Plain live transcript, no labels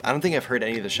I don't think I've heard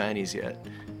any of the shinies yet,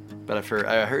 but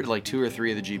I heard like 2 or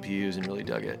 3 of the GPUs and really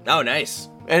dug it. Oh, nice.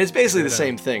 And it's basically the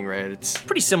same thing, right? It's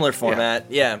pretty similar format.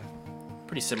 Yeah.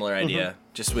 Pretty similar idea,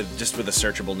 just with a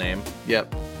searchable name.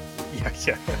 Yep.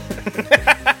 Yeah.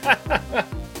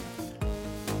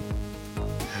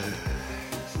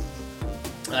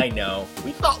 I know.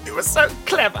 We thought it was so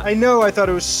clever. I know. I thought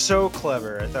it was so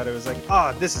clever. I thought it was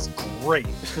like, this is great.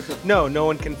 No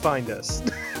one can find us.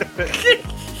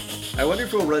 I wonder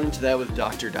if we'll run into that with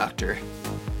Dr. Doctor.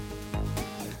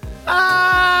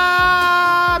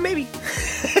 Maybe.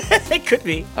 It could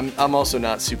be. I'm also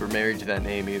not super married to that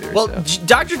name either. Well, so.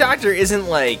 Dr. Doctor isn't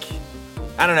like,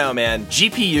 I don't know, man.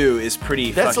 GPU is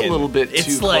pretty That's fucking... a little bit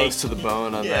too like, close to the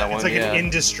bone on that one. It's like an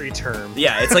industry term.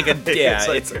 Yeah, it's like a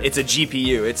it's a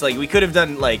GPU. It's like we could have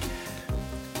done like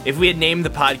if we had named the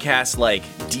podcast like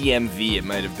DMV, it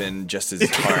might have been just as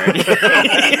hard. You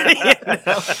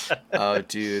know? Oh,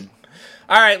 dude.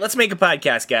 All right, let's make a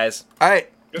podcast, guys. All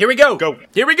right. Here we go. Go.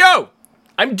 Here we go.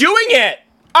 I'm doing it.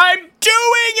 I'm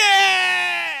doing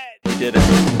it. You did it.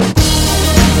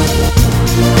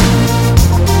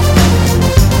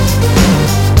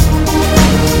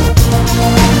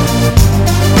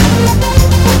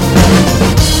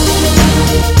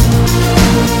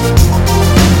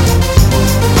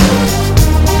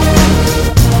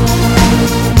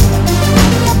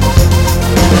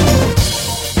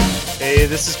 Hey,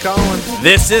 this is Colin.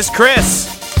 This is Chris.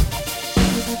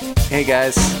 Hey,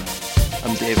 guys.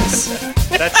 I'm Davis.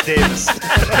 That's Davis.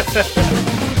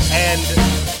 And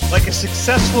like a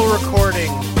successful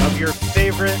recording of your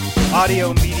favorite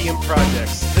audio medium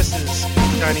projects, this is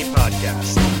Shiny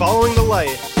Podcast. Following the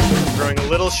light, throwing a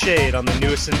little shade on the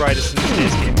newest and brightest in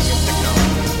today's gaming and technology.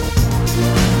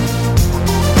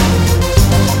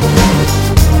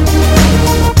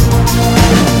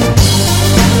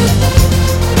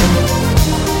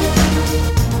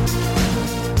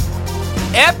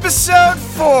 Episode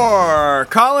 4!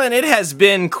 Colin, it has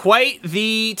been quite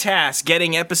the task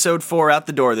getting episode 4 out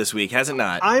the door this week, has it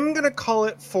not? I'm going to call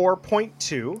it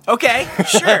 4.2. Okay,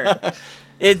 sure.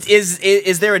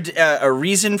 Is there a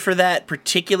reason for that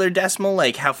particular decimal?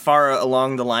 Like how far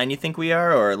along the line you think we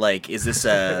are, or like is this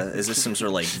some sort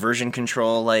of like version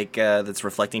control like that's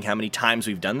reflecting how many times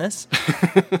we've done this?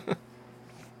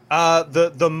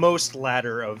 The most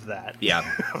latter of that. Yeah.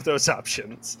 Of those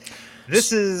options.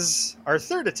 This is our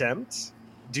third attempt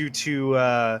due to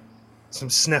some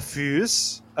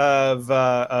snafus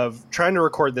of trying to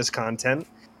record this content.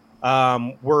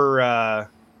 We're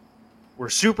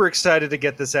super excited to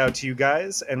get this out to you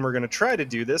guys, and we're going to try to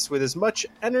do this with as much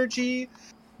energy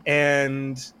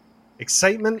and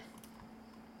excitement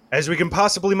as we can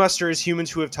possibly muster as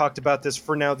humans who have talked about this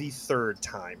for now the third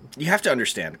time. You have to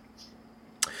understand,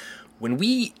 when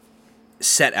we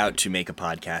set out to make a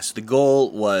podcast, the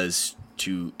goal was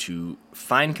to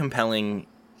find compelling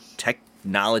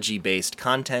technology-based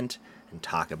content and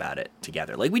talk about it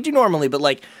together, like we do normally. But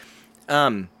like,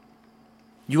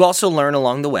 you also learn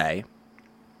along the way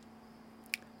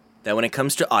that when it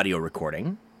comes to audio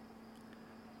recording,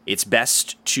 it's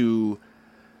best to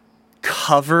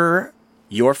cover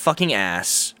your fucking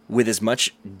ass with as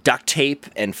much duct tape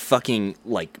and fucking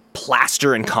like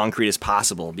plaster and concrete as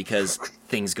possible, because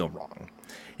things go wrong.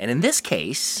 And in this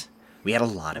case, we had a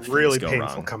lot of really things go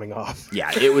painful wrong. coming off.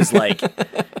 Yeah, it was like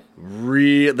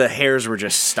the hairs were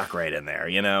just stuck right in there,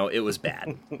 you know? It was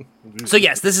bad. So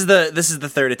yes, this is the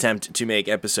third attempt to make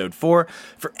episode 4.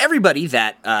 For everybody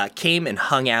that came and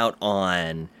hung out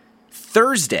on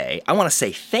Thursday, I want to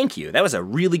say thank you. That was a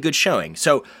really good showing.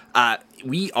 So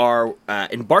we are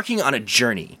embarking on a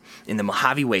journey in the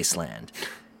Mojave Wasteland.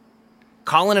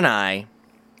 Colin and I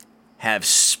have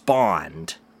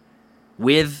spawned,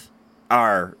 with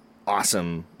our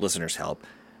awesome listeners' help,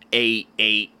 a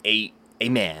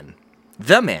man,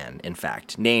 the man, in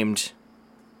fact, named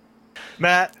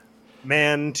Matt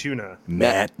Mantuna.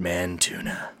 Matt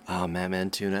Mantuna. Oh, Matt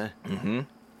Mantuna. Mm-hmm.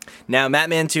 Now, Matt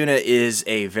Mantuna is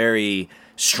a very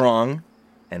strong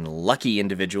and lucky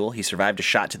individual. He survived a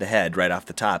shot to the head right off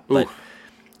the top, but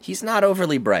he's not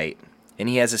overly bright, and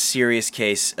he has a serious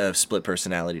case of split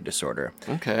personality disorder.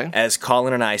 Okay. As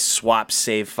Colin and I swap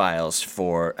save files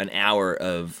for an hour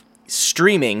of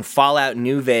streaming Fallout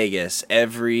New Vegas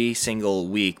every single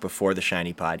week before the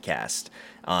Shiny Podcast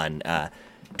on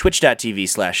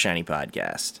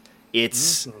twitch.tv/shinypodcast.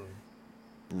 It's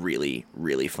really,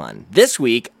 really fun. This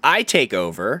week, I take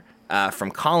over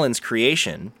from Colin's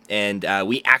creation, and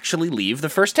we actually leave the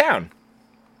first town.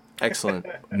 Excellent.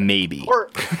 Maybe. Or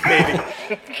maybe.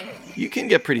 You can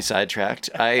get pretty sidetracked.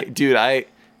 I'm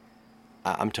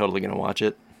totally gonna watch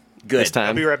it. Good. this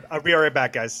time. I'll be right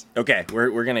back, guys. Okay,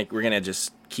 we're gonna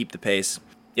just keep the pace.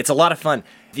 It's a lot of fun.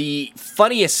 The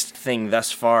funniest thing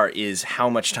thus far is how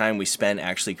much time we spent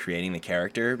actually creating the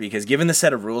character, because given the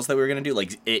set of rules that we were gonna do,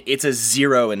 like it's a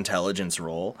 0 intelligence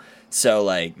roll. So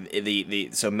like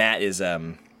so Matt is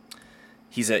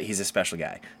he's a special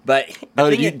guy. But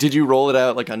Did you roll it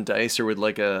out like on dice or with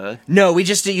like a? no, we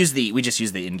just use the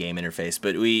in-game interface.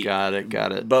 But we Got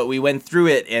it. But we went through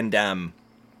it and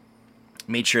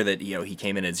made sure that he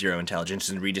came in at 0 intelligence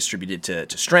and redistributed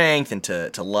to strength and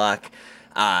to luck.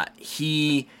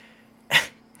 He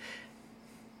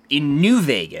in New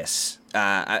Vegas,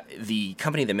 the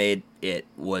company that made it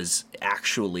was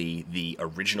actually the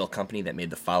original company that made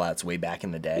the Fallouts way back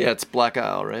in the day. Yeah, it's Black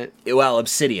Isle, right? Well,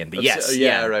 Obsidian, but yes,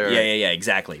 right. yeah,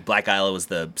 exactly. Black Isle was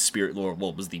the spirit,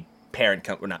 well, was the parent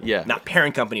company, not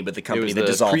parent company, but the company that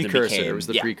dissolved and became. It was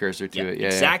the precursor to it. Yeah,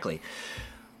 exactly.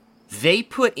 They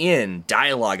put in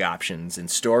dialogue options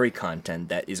and story content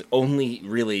that is only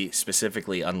really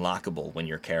specifically unlockable when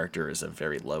your character is of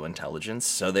very low intelligence.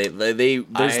 So there's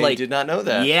I did not know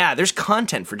that. Yeah, there's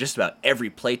content for just about every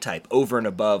play type over and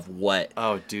above what.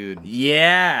 Oh, dude.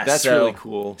 Yeah, That's really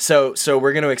cool. So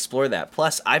we're going to explore that.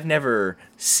 Plus, I've never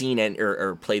seen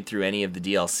or played through any of the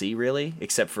DLC really,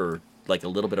 except for like a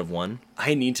little bit of one.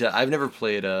 I need to. I've never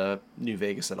played New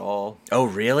Vegas at all. Oh,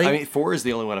 really? I mean, 4 is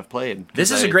the only one I've played.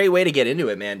 This is a great way to get into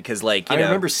it, man, because like I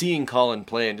remember seeing Colin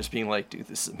play and just being like, dude,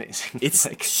 this is amazing. It's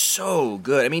like, so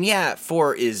good. I mean, yeah,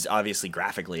 4 is obviously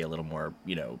graphically a little more,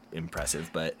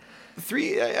 impressive, but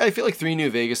 3, I feel like 3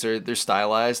 New Vegas they're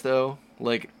stylized though.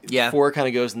 Like 4 kind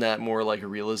of goes in that more like a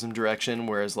realism direction,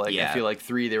 whereas like I feel like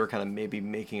 3 they were kind of maybe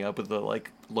making up with the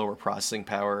like lower processing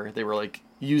power. They were like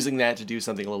using that to do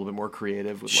something a little bit more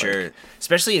creative. With, like,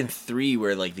 especially in 3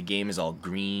 where like the game is all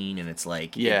green and it's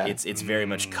like it's very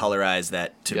much colorized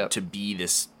that to be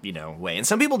this way. And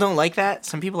some people don't like that.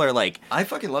 Some people are like, I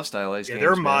fucking love stylized games.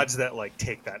 There are mods that like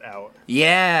take that out.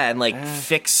 Yeah, and like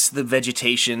fix the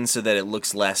vegetation so that it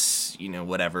looks less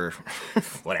whatever.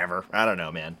 Whatever. I don't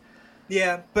know, man.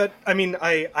 Yeah, but I mean,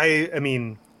 I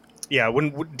mean, yeah.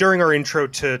 During our intro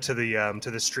to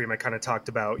the stream, I kind of talked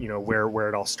about where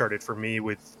it all started for me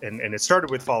with, and it started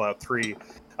with Fallout 3,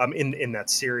 in that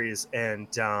series, and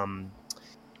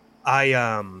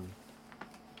I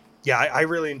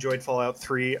really enjoyed Fallout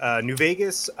 3. New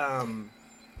Vegas,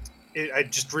 I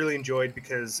just really enjoyed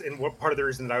because, and what part of the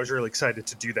reason that I was really excited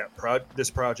to do this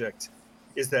project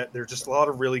is that there's just a lot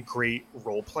of really great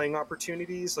role playing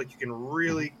opportunities. Like you can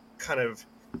really kind of,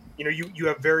 you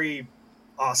have very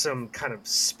awesome kind of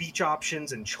speech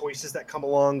options and choices that come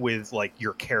along with like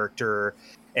your character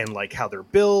and like how they're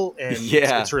built, and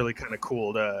it's really kind of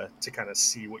cool to kind of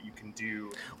see what you can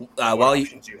do.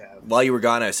 While you were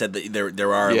gone, I said that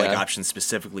there are like options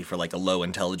specifically for like a low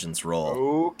intelligence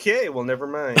role. Okay, well, never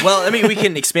mind. Well, I mean, we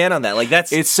can expand on that. Like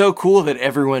it's so cool that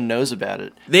everyone knows about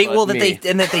it. They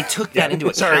took that into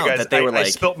account. Sorry, guys, that they were like, I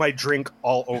spilt my drink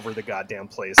all over the goddamn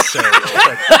place. So.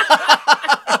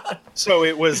 So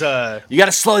it was you got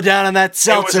to slow down on that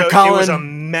seltzer, Colin. It was a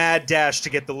mad dash to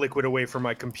get the liquid away from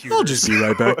my computer. I'll just be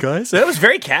right back, guys. That was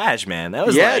very cash, man. That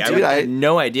was dude. I had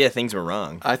no idea things were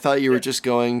wrong. I thought you were just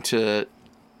going to.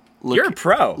 You're a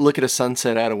pro. Look at a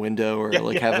sunset out a window, or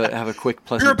have a quick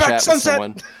pleasant chat with sunset.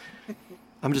 someone.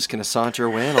 I'm just gonna saunter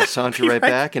away, and I'll saunter right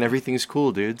back, and everything's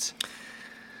cool, dudes.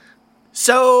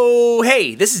 So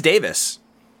hey, this is Davis.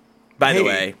 By the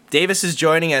way, Davis is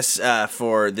joining us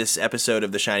for this episode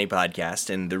of the Shiny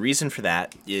Podcast, and the reason for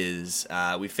that is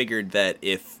we figured that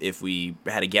if we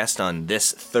had a guest on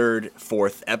this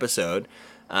fourth episode,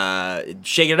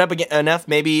 shake it up enough,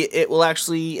 maybe it will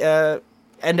actually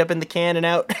end up in the can and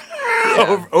out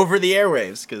over the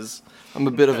airwaves. Because I'm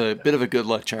a bit of a good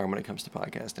luck charm when it comes to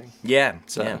podcasting. Yeah,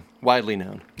 so widely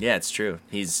known. Yeah, it's true.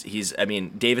 He's. I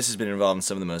mean, Davis has been involved in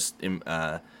some of the most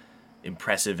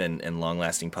impressive and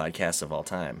long-lasting podcasts of all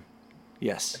time.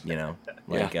 Yes.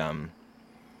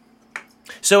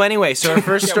 So anyway, our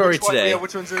first story today.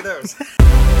 Which ones are those?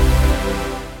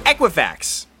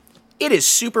 Equifax. It is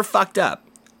super fucked up.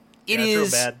 It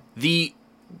is bad. The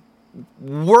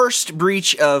worst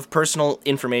breach of personal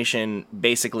information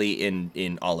basically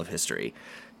in all of history.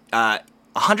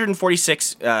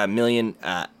 146 million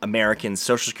Americans'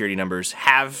 social security numbers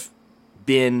have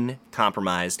been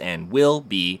compromised and will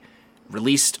be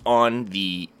released on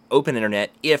the open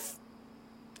internet if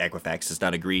Equifax does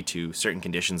not agree to certain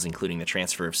conditions, including the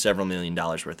transfer of several $1 million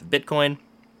worth of Bitcoin.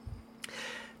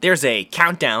 There's a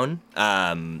countdown.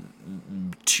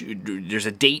 There's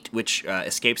a date which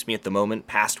escapes me at the moment,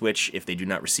 past which, if they do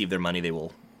not receive their money, they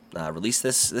will release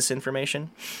this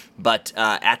information. But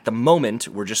at the moment,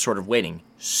 we're just sort of waiting.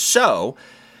 So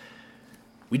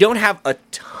We don't have a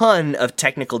ton of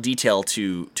technical detail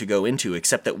to go into,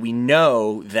 except that we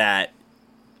know that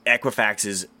Equifax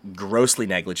is grossly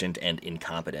negligent and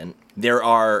incompetent. There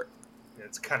are...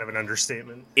 It's kind of an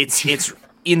understatement. It's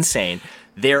insane.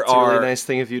 It's a really nice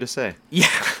thing of you to say. Yeah,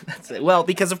 that's it. Well,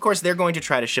 because of course they're going to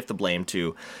try to shift the blame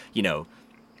to,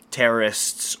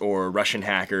 terrorists or Russian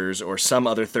hackers or some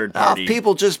other third party. If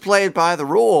people just played by the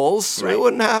rules, we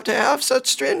wouldn't have to have such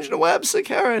stringent web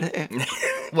security.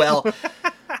 Well,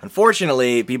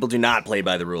 unfortunately, people do not play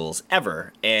by the rules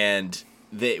ever. And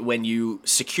when you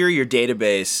secure your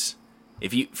database,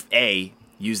 if you, A,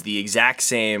 use the exact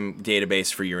same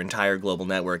database for your entire global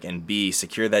network, and B,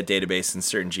 secure that database in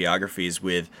certain geographies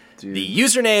with the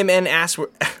username and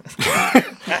password.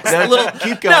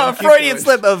 Keep going. Freudian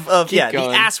slip of the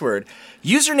password.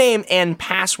 Username and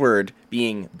password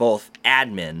being both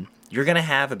admin, you're going to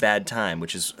have a bad time,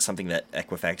 which is something that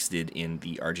Equifax did in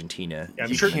the Argentina. Yeah,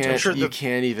 I'm sure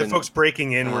the folks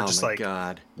breaking in were just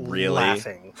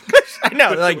laughing. I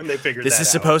know, when they figured this is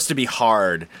supposed to be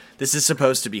hard. This is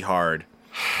supposed to be hard.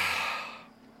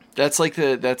 That's like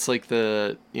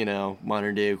the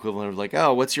modern day equivalent of like,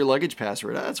 oh, what's your luggage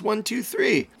password? That's 1, 2,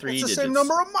 3. It's the same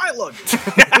number of my luggage.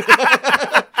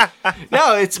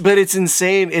 No, it's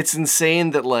insane. It's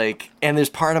insane that and there's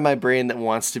part of my brain that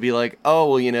wants to be like,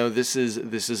 oh, well, this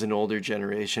is an older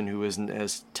generation who isn't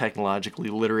as technologically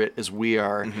literate as we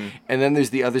are, and then there's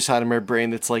the other side of my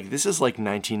brain that's like, this is like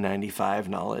 1995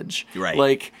 knowledge,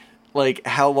 right? Like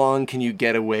how long can you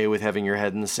get away with having your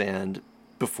head in the sand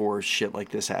before shit like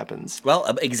this happens? Well,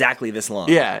 exactly this long.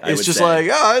 Yeah, it's just like,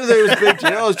 oh, there was a big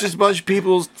deal. It's just a bunch of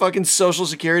people's fucking social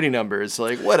security numbers,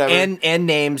 like whatever, and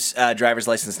names, driver's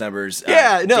license numbers.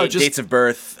 Just dates of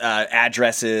birth,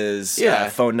 addresses,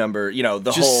 phone number.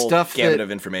 The whole stuff gamut of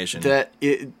information that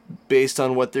based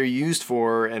on what they're used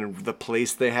for and the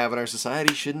place they have in our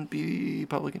society, shouldn't be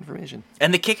public information.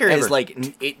 And the kicker is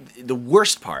the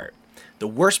worst part. The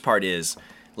worst part is,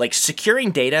 securing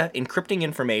data, encrypting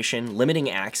information, limiting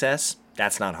access,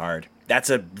 that's not hard. That's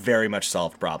a very much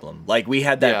solved problem. We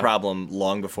had that problem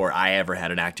long before I ever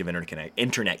had an active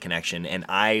internet connection, and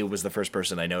I was the first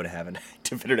person I know to have an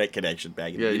active internet connection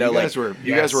back in the day.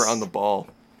 You guys were on the ball.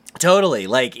 Totally.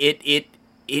 It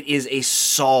is a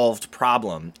solved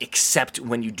problem, except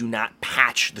when you do not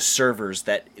patch the servers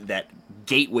that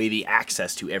gateway the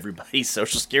access to everybody's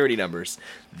social security numbers.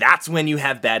 That's when you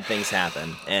have bad things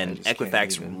happen, and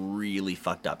Equifax really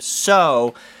fucked up.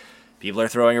 So people are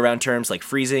throwing around terms like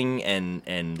freezing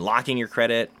and locking your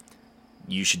credit.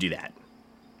 You should do that.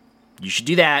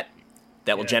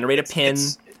 That will generate a PIN.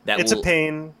 It's a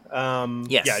pain.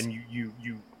 Yes. Yeah, and you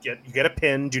get a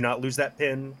PIN. Do not lose that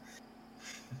PIN.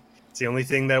 It's the only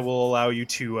thing that will allow you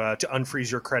to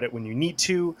unfreeze your credit when you need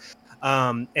to.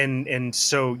 And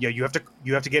so you have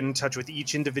to get in touch with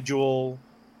each individual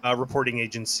reporting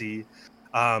agency.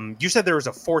 You said there was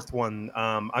a fourth one.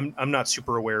 I'm not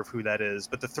super aware of who that is,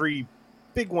 but the three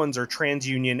big ones are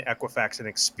TransUnion, Equifax, and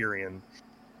Experian.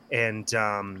 And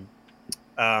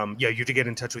you have to get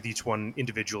in touch with each one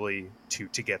individually to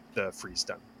get the freeze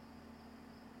done.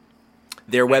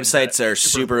 Their websites are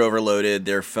super overloaded.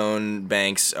 Their phone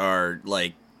banks are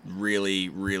really,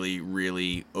 really,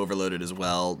 really overloaded as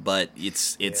well. But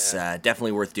it's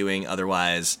definitely worth doing.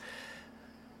 Otherwise,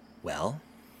 well,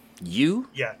 you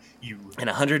and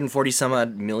 140 some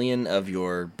odd million of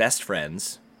your best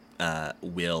friends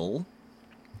will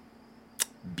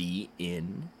be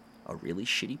in a really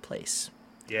shitty place.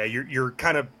 Yeah, you're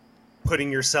kind of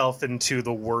putting yourself into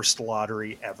the worst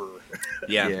lottery ever.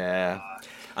 Yeah.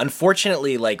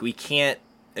 Unfortunately, we can't.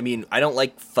 I mean, I don't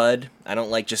like FUD. I don't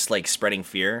like just spreading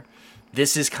fear.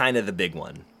 This is kind of the big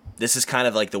one. This is kind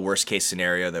of the worst case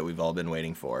scenario that we've all been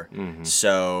waiting for. Mm-hmm.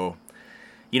 So,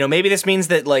 maybe this means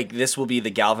that this will be the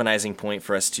galvanizing point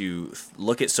for us to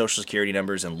look at social security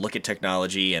numbers and look at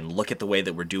technology and look at the way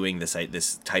that we're doing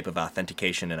this type of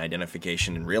authentication and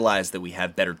identification and realize that we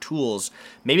have better tools.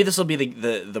 Maybe this will be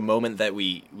the moment that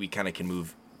we kind of can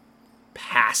move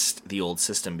past the old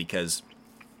system, because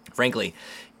frankly,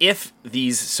 if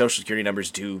these social security numbers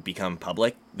do become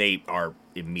public, they are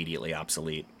immediately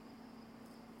obsolete.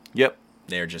 Yep.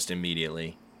 They're just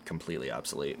immediately, completely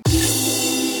obsolete.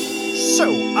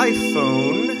 So,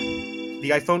 the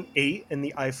iPhone 8 and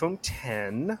the iPhone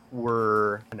 10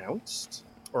 were announced.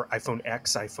 Or iPhone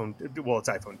X, it's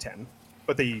iPhone 10.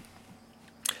 But they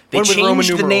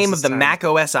changed the name of the Mac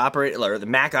OS or the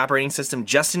Mac operating system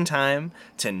just in time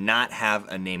to not have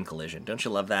a name collision. Don't you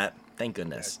love that? Thank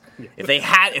goodness. Yeah.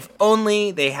 If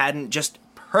only they hadn't just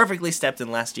perfectly stepped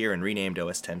in last year and renamed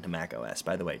OS 10 to Mac OS.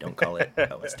 By the way, don't call it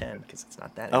OS 10 because it's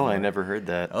not that anymore. I never heard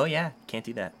that. Oh yeah, can't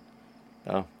do that.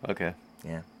 Oh, okay.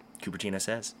 Yeah. Cupertino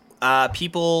says.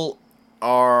 People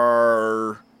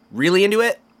are really into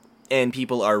it, and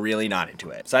people are really not into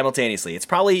it simultaneously. It's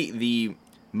probably the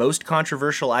most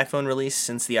controversial iPhone release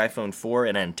since the iPhone 4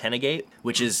 and AntennaGate,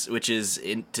 which is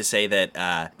to say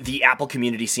that the Apple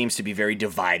community seems to be very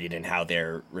divided in how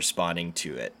they're responding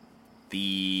to it.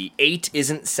 The 8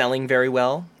 isn't selling very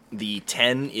well. The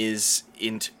 10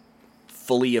 isn't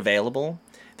fully available.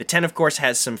 The 10, of course,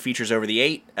 has some features over the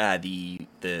 8. The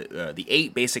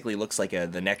 8 basically looks like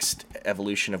the next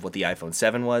evolution of what the iPhone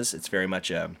 7 was. It's very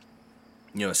much a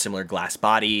similar glass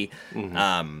body.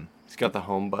 Mm-hmm. It's got the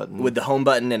home button. With the home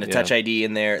button and a Touch ID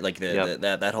in there, like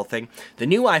that whole thing. The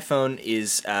new iPhone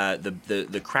is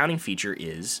the crowning feature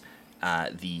is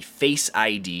the Face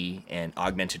ID and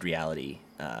augmented reality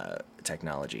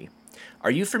technology.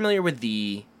 Are you familiar with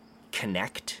the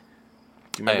Kinect?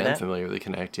 Do you remember that? I am familiar with the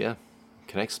Kinect, yeah.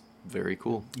 Kinect's very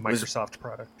cool. Microsoft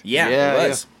product. Yeah, it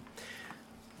was. Yeah.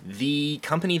 The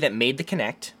company that made the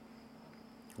Kinect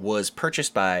was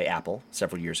purchased by Apple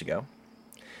several years ago.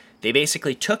 They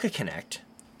basically took a Kinect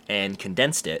and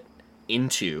condensed it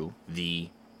into the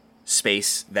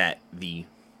space that the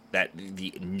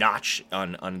notch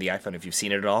on the iPhone, if you've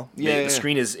seen it at all. The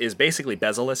screen is basically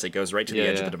bezel-less. It goes right to the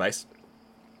edge of the device.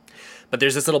 But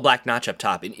there's this little black notch up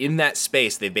top. And in that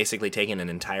space, they've basically taken an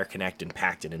entire Kinect and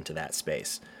packed it into that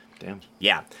space. Damn.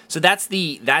 Yeah. So that's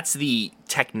the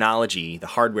technology, the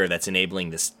hardware that's enabling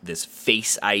this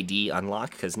Face ID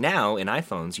unlock. Because now in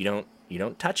iPhones, you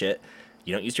don't touch it.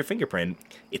 You don't use your fingerprint.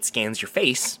 It scans your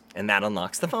face, and that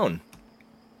unlocks the phone.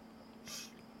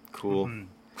 Cool.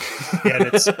 Mm-hmm. Yeah,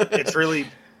 and it's really.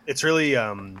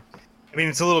 I mean,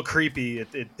 it's a little creepy.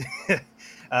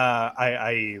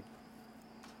 I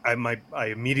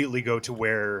immediately go to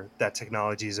where that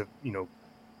technology is,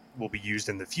 will be used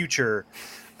in the future.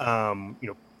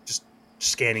 Just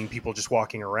scanning people just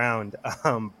walking around.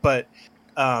 But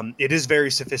it is very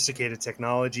sophisticated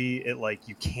technology.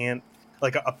 You can't.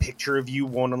 Like a picture of you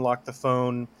won't unlock the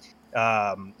phone.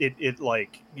 They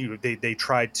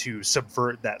tried to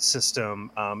subvert that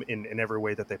system in every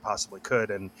way that they possibly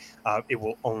could, and it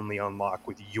will only unlock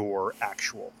with your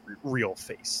actual real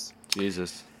face.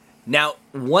 Jesus. Now,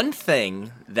 one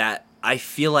thing that I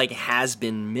feel like has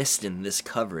been missed in this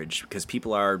coverage, because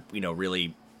people are,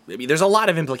 really, there's a lot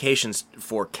of implications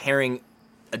for carrying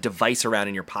a device around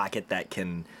in your pocket that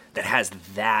has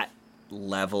that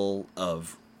level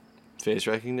of face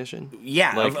recognition.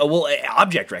 Yeah,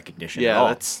 object recognition. Yeah,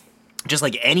 that's just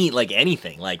like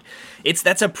anything.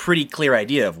 That's a pretty clear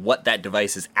idea of what that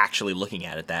device is actually looking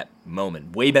at that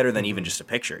moment. Way better than even just a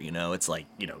picture. It's like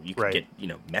you can get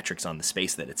metrics on the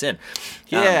space that it's in.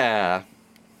 Yeah.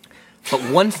 But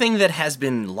one thing that has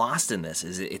been lost in this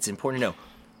is it's important to know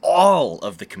all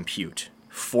of the compute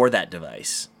for that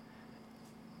device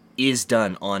is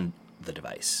done on the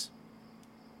device.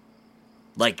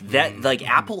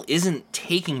 Apple isn't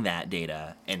taking that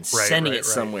data and sending it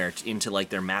somewhere into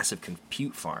their massive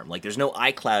compute farm. There's no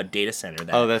iCloud data center.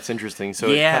 Oh, that's interesting. So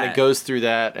it kind of goes through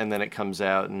that, and then it comes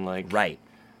out and right.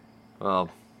 Well,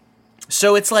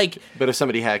 so it's like. But if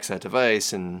somebody hacks that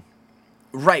device and.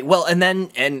 Right. Well, and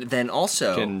then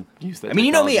also. Can use that. I mean,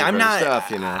 you know me. I'm not. Stuff,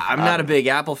 I'm not a big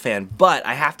Apple fan, but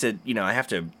I have to. I have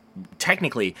to.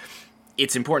 Technically,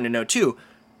 it's important to know too.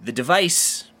 The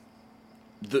device.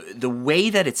 The way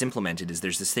that it's implemented is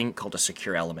there's this thing called a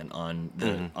secure element on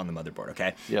the motherboard,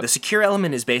 okay? Yep. The secure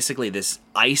element is basically this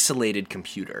isolated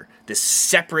computer, this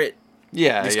separate,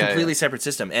 completely separate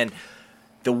system. And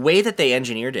the way that they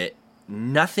engineered it,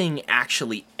 nothing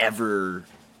actually ever,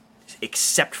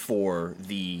 except for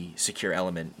the secure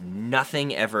element,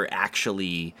 nothing ever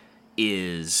actually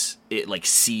sees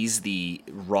the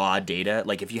raw data.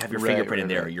 Like if you have your fingerprint in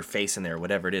there or your face in there or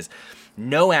whatever it is,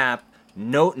 no app,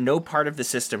 no part of the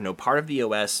system, no part of the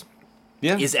OS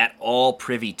is at all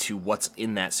privy to what's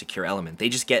in that secure element. They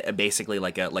just get basically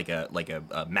like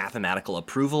a mathematical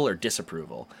approval or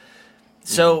disapproval.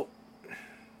 So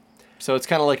it's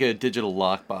kind of like a digital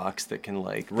lockbox that can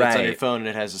that's on your phone and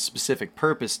it has a specific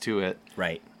purpose to it.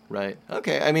 Right. Right.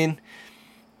 Okay. I mean,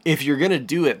 if you're gonna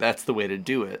do it, that's the way to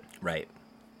do it. Right.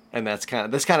 And that's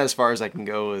kind of as far as I can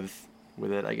go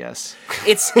with it, I guess.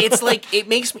 It's like it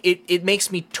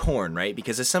makes me torn, right?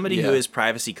 Because as somebody who is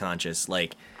privacy conscious,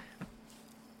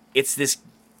 it's this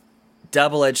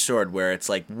double-edged sword where it's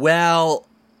like, well,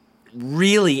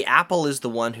 really, Apple is the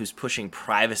one who's pushing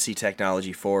privacy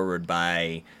technology forward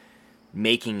by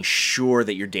making sure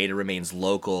that your data remains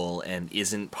local and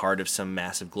isn't part of some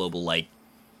massive global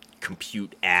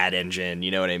compute ad engine.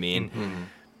 You know what I mean? Mm-hmm.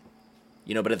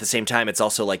 But at the same time, it's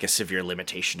also like a severe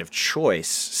limitation of choice.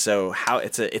 So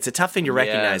it's a tough thing to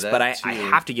recognize. But I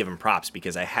have to give him props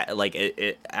because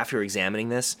after examining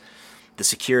this, the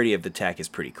security of the tech is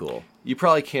pretty cool. You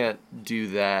probably can't do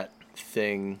that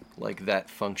thing, like that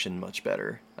function, much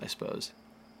better, I suppose,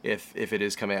 if it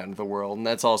is coming out into the world, and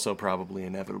that's also probably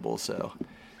inevitable. So,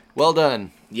 well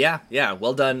done. Yeah,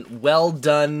 well done,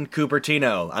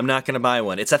 Cupertino. I'm not gonna buy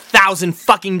one. It's $1,000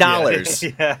 fucking dollars.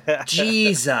 Yeah.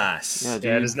 Jesus. Yeah,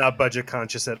 it is not budget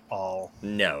conscious at all.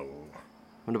 No.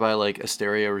 I'm gonna buy like a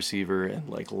stereo receiver and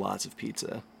like lots of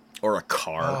pizza or a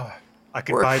car. I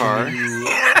could buy the new.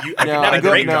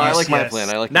 I like my plan.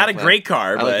 I like not a great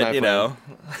car, but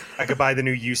I could buy the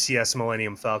new UCS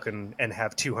Millennium Falcon and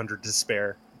have 200 to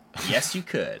spare. Yes, you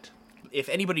could. If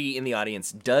anybody in the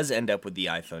audience does end up with the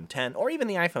iPhone 10 or even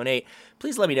the iPhone 8,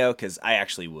 please let me know because I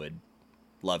actually would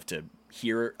love to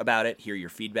hear about it, hear your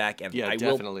feedback, and I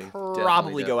will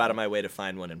probably go out of my way to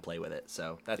find one and play with it.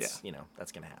 So that's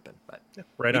that's gonna happen. But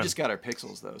we just got our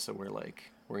Pixels though, so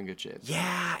we're in good shape.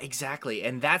 Yeah, exactly.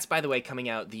 And that's, by the way, coming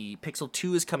out. The Pixel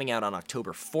 2 is coming out on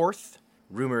October 4th.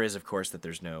 Rumor is, of course, that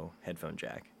there's no headphone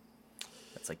jack.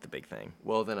 That's like the big thing.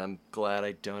 Well, then I'm glad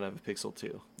I don't have a Pixel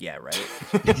 2. Yeah,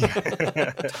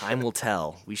 right. Time will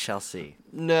tell. We shall see.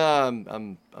 No,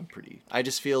 I'm pretty. I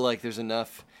just feel like there's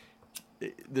enough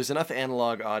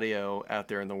analog audio out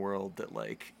there in the world that,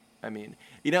 like, I mean,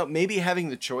 maybe having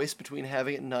the choice between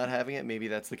having it and not having it, maybe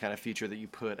that's the kind of feature that you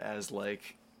put as,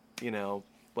 like,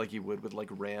 like you would with like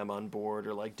RAM on board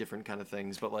or like different kind of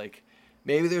things. But like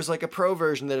maybe there's like a pro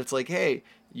version that it's like, hey,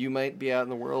 you might be out in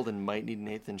the world and might need an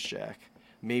 1/8" jack.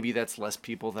 Maybe that's less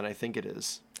people than I think it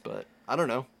is, but I don't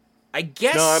know. I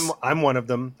guess no, I'm one of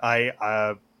them.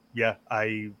 I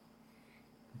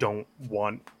don't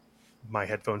want my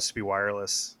headphones to be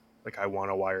wireless. Like I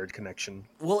want a wired connection.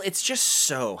 Well, it's just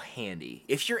so handy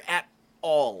if you're at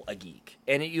all a geek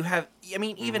and you have, I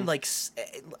mean, even like,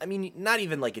 I mean, not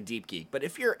even like a deep geek, but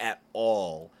if you're at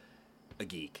all a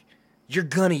geek, you're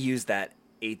gonna use that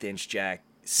 1/8" jack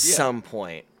some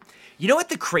point. You know what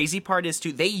the crazy part is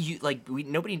too?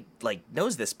 Nobody like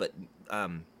knows this, but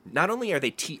not only are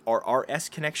they TRRS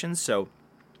connections, so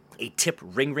a tip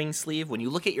ring sleeve. When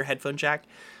you look at your headphone jack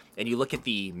and you look at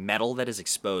the metal that is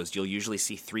exposed, you'll usually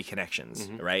see 3 connections,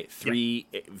 right? 3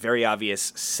 very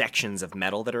obvious sections of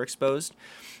metal that are exposed.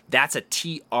 That's a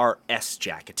TRS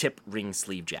jack, a tip ring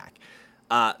sleeve jack.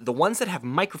 The ones that have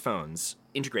microphones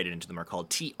integrated into them are called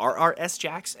TRRS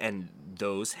jacks, and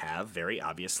those have, very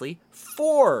obviously,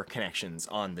 4 connections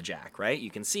on the jack, right? You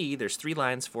can see there's 3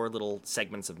 lines, 4 little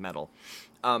segments of metal,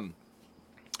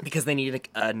 because they need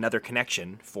another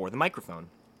connection for the microphone.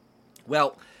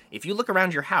 Well, if you look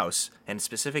around your house, and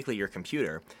specifically your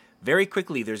computer, very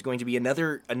quickly there's going to be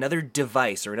another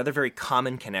device or another very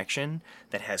common connection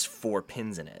that has 4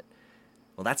 pins in it.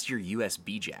 Well, that's your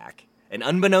USB jack. And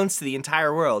unbeknownst to the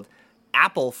entire world,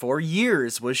 Apple for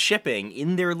years was shipping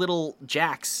in their little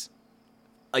jacks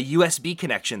a USB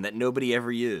connection that nobody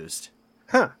ever used.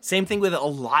 Same thing with a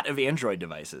lot of Android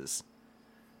devices.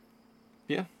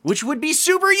 Yeah. Which would be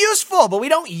super useful, but we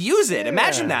don't use it. Yeah.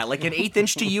 Imagine that, like an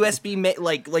 1/8" to USB,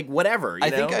 like whatever. I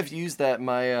think I've used that.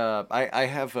 I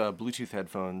have Bluetooth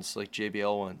headphones, like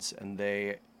JBL ones, and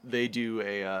they do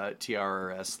a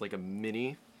TRRS, like a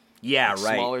mini. Yeah, like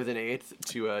right. Smaller than 1/8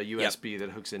 to a USB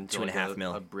that hooks into 2.5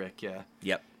 mil. A brick. Yeah.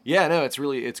 Yep. Yeah, no,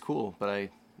 it's cool, but I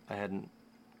hadn't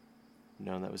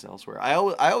known that was elsewhere. I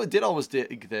always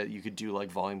dig that you could do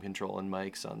like volume control and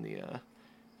mics on the. I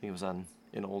think it was on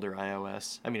an older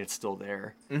iOS. I mean, it's still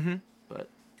there. Mm-hmm. But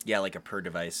yeah, like a per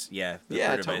device. Yeah.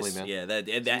 Yeah, per totally, device. man. Yeah,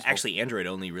 that actually Android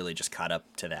only really just caught up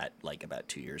to that like about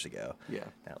 2 years ago. Yeah,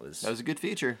 that was a good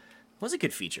feature. Was a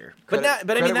good feature. But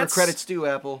I mean, that's credit's due,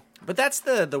 Apple. But that's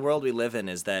the world we live in,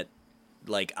 is that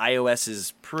like iOS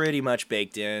is pretty much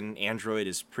baked in, Android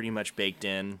is pretty much baked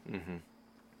in. Mm-hmm.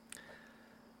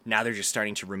 Now they're just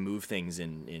starting to remove things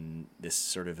in this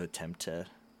sort of attempt to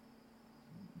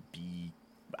be,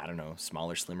 I don't know,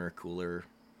 smaller, slimmer, cooler,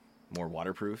 more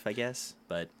waterproof, I guess.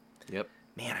 But yep,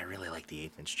 man, I really like the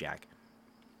 1/8" jack.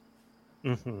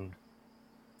 Mm-hmm.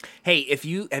 Hey, if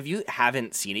you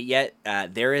haven't seen it yet,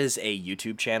 there is a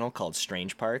YouTube channel called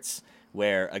Strange Parts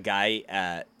where a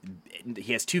guy,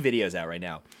 he has 2 videos out right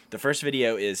now. The first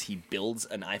video is he builds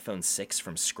an iPhone 6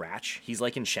 from scratch. He's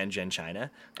like in Shenzhen, China.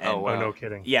 And, wow. No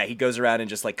kidding. Yeah, he goes around and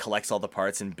just like collects all the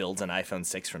parts and builds an iPhone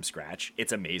 6 from scratch.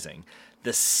 It's amazing.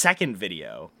 The second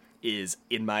video is,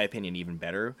 in my opinion, even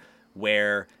better,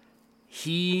 where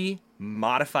he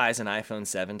modifies an iPhone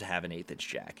 7 to have an 1/8"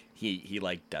 jack. He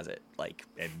like does it, like,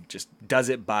 and just does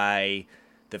it by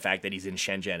The fact that he's in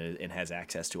Shenzhen and has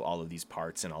access to all of these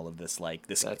parts and all of this, like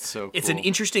this. That's so cool. It's an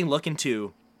interesting look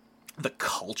into the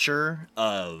culture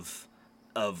of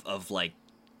like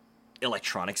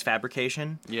electronics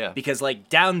fabrication. Yeah. Because like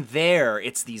down there,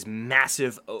 it's these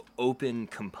massive open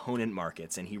component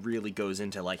markets, and he really goes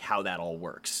into like how that all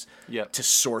works. Yep. To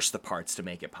source the parts to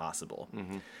make it possible.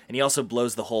 Mm-hmm. And he also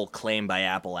blows the whole claim by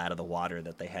Apple out of the water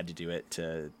that they had to do it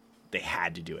to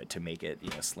make it,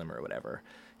 slimmer or whatever.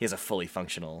 He has a fully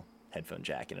functional headphone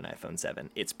jack in an iPhone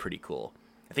 7. It's pretty cool.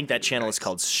 I think that channel is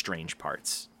called Strange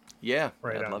Parts. Yeah.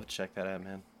 Right. I'd love to check that out,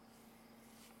 man.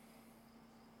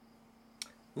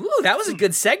 Ooh, that was a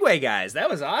good segue, guys. That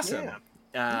was awesome.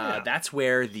 Yeah. That's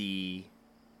where the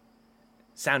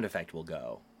sound effect will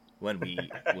go when we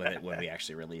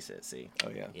actually release it. See? Oh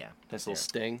yeah. Yeah. Nice little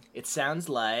sting. It sounds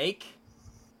like.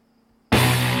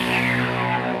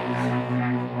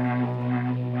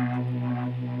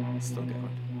 Still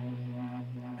going.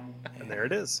 And there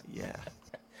it is. Yeah.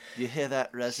 You hear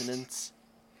that resonance?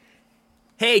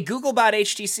 Hey, Google bought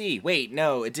HTC. Wait,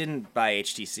 no, it didn't buy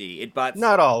HTC. It bought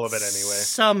Not all of it, anyway.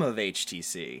 Some of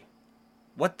HTC.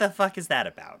 What the fuck is that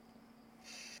about?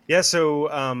 Yeah, so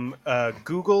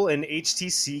Google and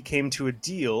HTC came to a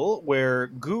deal where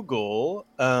Google,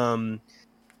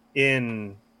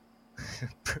 in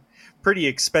pretty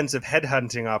expensive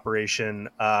headhunting operation,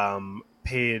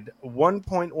 paid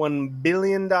 $1.1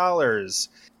 billion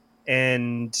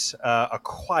and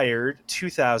acquired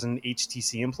 2,000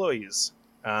 HTC employees.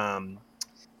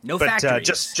 No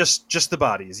factories. Just the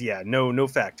bodies. Yeah, no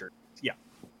factory. Yeah,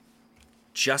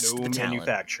 just no the talent.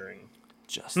 manufacturing.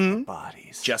 Just the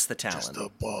bodies. Just the talent. Just the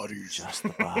bodies. Just the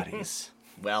bodies.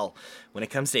 Well, when it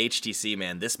comes to HTC,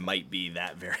 man, this might be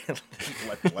that very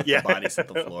let the bodies hit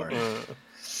the floor.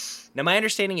 Now, my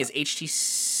understanding is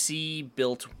HTC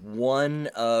built one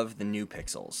of the new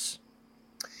Pixels,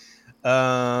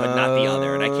 but not the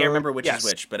other. And I can't remember which is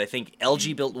which, but I think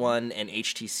LG built one and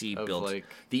HTC built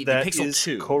the Pixel is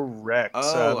 2. Correct.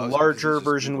 Oh, the larger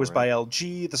version was by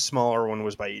LG. The smaller one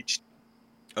was by HTC.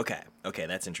 Okay,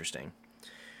 that's interesting.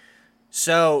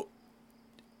 So,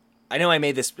 I know I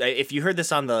made this. If you heard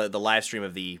this on the live stream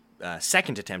of the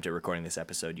second attempt at recording this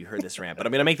episode, you heard this rant. But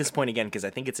I'm going to make this point again because I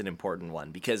think it's an important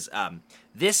one. Because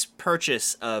this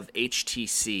purchase of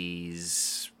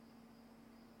HTC's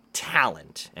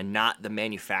talent and not the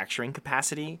manufacturing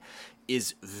capacity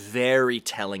is very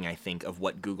telling, I think, of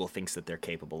what Google thinks that they're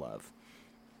capable of.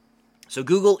 So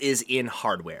Google is in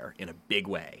hardware in a big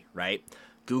way, right?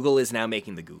 Google is now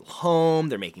making the Google Home.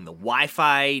 They're making the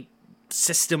Wi-Fi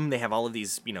system. They have all of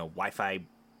these, Wi-Fi,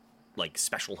 like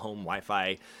special home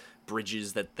Wi-Fi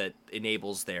bridges that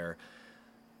enables their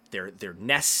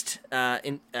Nest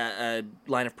line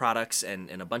of products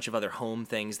and a bunch of other home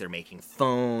things. They're making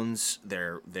phones.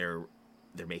 They're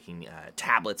making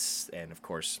tablets, and of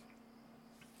course,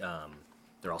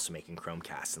 they're also making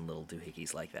Chromecasts and little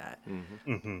doohickeys like that.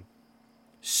 Mm-hmm. Mm-hmm.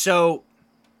 So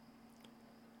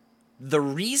the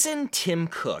reason Tim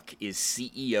Cook is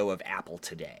CEO of Apple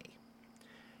today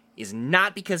is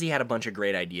not because he had a bunch of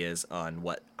great ideas on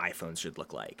what iPhones should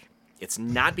look like. It's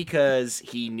not because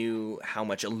he knew how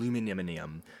much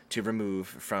aluminum to remove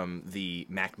from the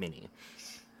Mac Mini.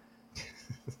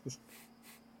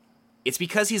 It's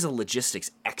because he's a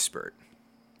logistics expert.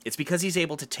 It's because he's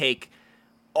able to take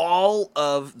all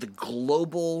of the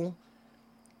global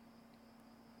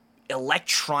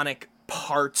electronic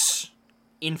parts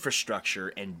infrastructure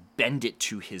and bend it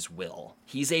to his will.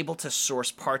 He's able to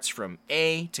source parts from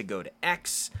A to go to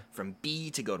X, from B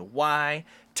to go to Y,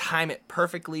 time it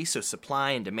perfectly so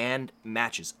supply and demand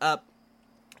matches up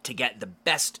to get the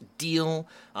best deal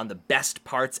on the best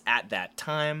parts at that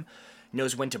time,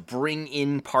 knows when to bring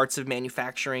in parts of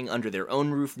manufacturing under their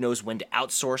own roof, knows when to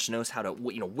outsource, knows how to,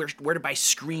 where to buy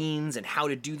screens and how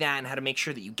to do that and how to make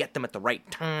sure that you get them at the right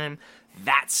time.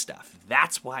 That stuff.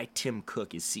 That's why Tim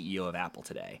Cook is CEO of Apple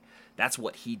today. That's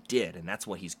what he did, and that's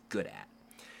what he's good at.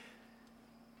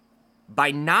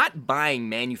 By not buying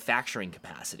manufacturing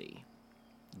capacity,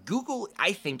 Google,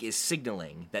 I think, is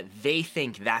signaling that they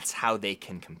think that's how they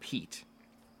can compete.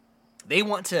 They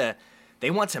want to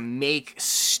make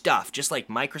stuff just like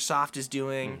Microsoft is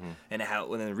doing, and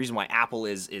the reason why Apple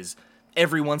is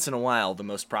every once in a while the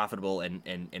most profitable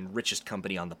and richest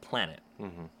company on the planet.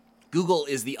 Mm-hmm. Google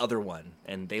is the other one,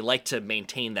 and they like to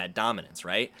maintain that dominance,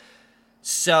 right?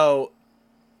 So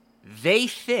they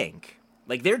think,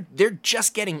 like, they're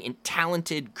just getting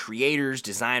talented creators,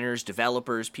 designers,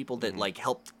 developers, people that like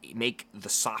help make the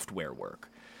software work.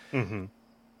 Mm-hmm.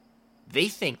 They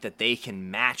think that they can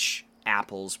match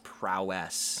Apple's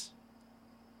prowess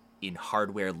in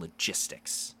hardware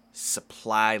logistics,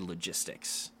 supply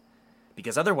logistics.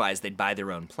 because otherwise they'd buy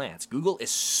their own plants. Google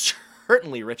is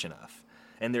certainly rich enough,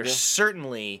 and they're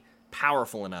certainly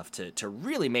powerful enough to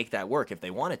really make that work if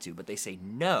they wanted to, but they say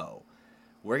no.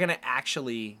 We're going to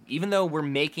actually, even though we're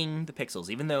making the pixels,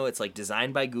 even though it's like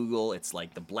designed by Google, it's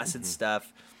like the blessed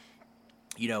stuff,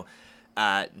 you know,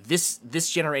 this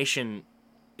generation,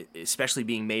 especially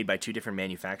being made by two different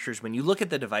manufacturers, when you look at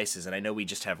the devices, and I know we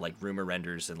just have like rumor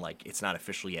renders and like it's not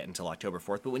official yet until October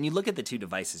 4th, but when you look at the two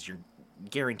devices, you're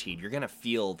guaranteed you're going to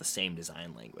feel the same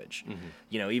design language.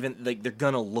 You know, even like they're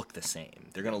going to look the same.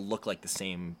 They're going to look like the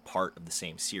same part of the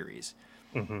same series.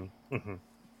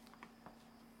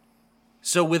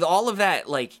 So with all of that,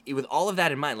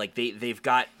 in mind, like they've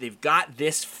got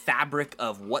this fabric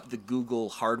of what the Google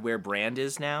hardware brand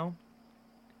is now,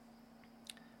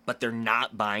 but they're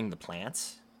not buying the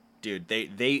plants, dude.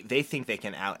 They think they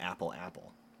can out Apple.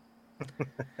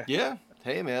 Yeah.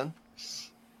 Hey, man.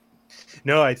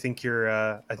 No, I think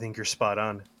you're spot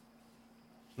on.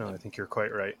 No, I think you're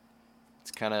quite right.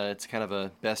 It's kind of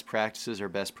a best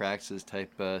practices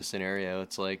type scenario.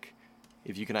 It's like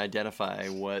if you can identify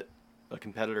what a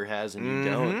competitor has and you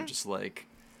don't, just like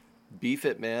beef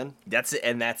it, man. That's it,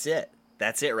 and that's it.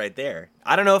 That's it right there.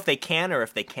 I don't know if they can or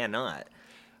if they cannot,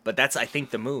 but that's, I think,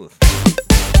 the move.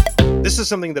 This is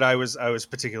something that I was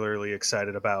particularly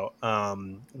excited about,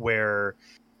 where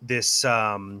this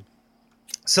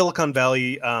Silicon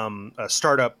Valley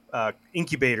startup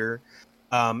incubator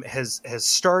has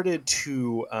started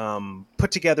to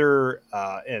put together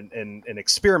an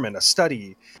experiment, a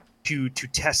study to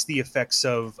test the effects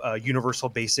of universal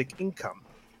basic income.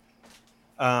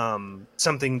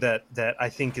 Something that I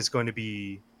think is going to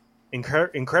be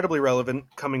incredibly relevant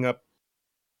coming up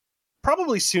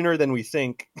probably sooner than we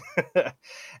think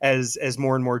as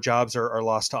more and more jobs are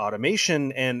lost to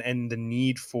automation and the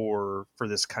need for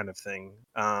this kind of thing.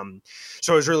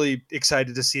 So I was really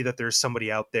excited to see that there's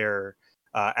somebody out there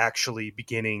actually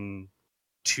beginning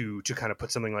to kind of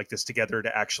put something like this together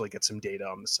to actually get some data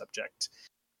on the subject.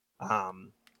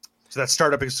 So that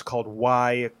startup is called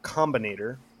Y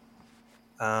Combinator.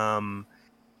 And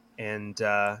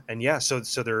yeah,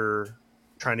 so they're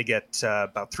trying to get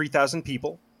about 3,000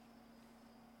 people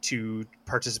to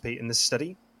participate in this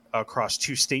study across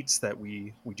 2 states that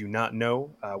we do not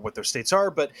know what those states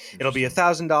are, but it'll be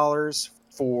 $1,000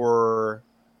 for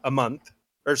a month,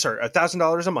 or sorry,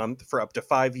 $1,000 a month for up to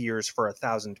 5 years for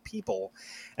 1,000 people,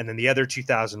 and then the other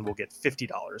 2,000 will get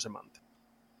 $50 a month.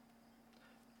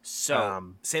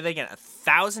 So say that again,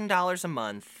 $1,000 a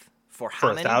month for how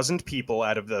many? 1,000 people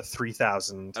out of the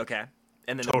 3,000. Okay,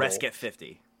 and then total. the rest get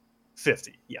 50.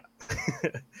 50, yeah.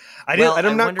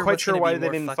 I'm not quite sure why they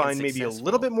didn't find maybe a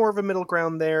little bit more of a middle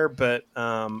ground there, but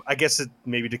I guess it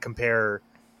maybe to compare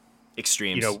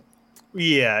extremes. You know,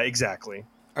 yeah, exactly.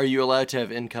 Are you allowed to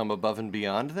have income above and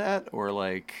beyond that, or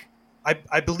like?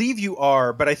 I believe you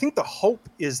are, but I think the hope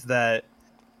is that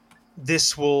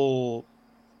this will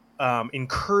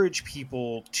encourage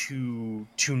people to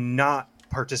not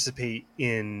participate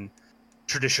in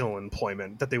traditional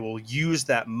employment, that they will use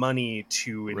that money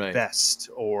to invest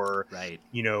or,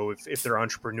 you know, if they're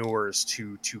entrepreneurs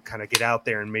to kind of get out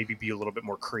there and maybe be a little bit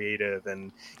more creative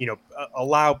and, you know,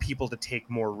 allow people to take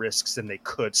more risks than they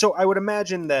could. So I would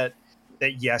imagine that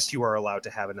yes, you are allowed to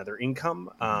have another income.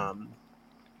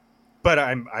 But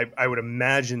I would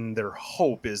imagine their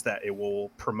hope is that it will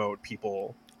promote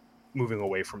people moving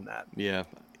away from that. Yeah.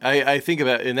 I think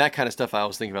about, in that kind of stuff, I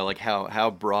was thinking about like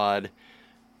how broad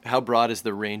is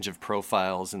the range of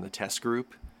profiles in the test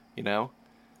group, you know?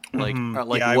 Like,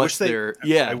 yeah, what's their...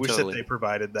 I wish that they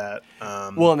provided that.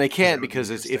 Well, and they can't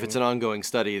because if it's an ongoing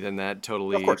study, then that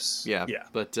totally... Of course. Yeah.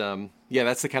 But, yeah,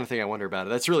 that's the kind of thing I wonder about.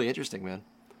 That's really interesting, man.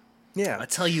 Yeah. I'll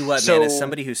tell you what, man, as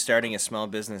somebody who's starting a small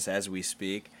business as we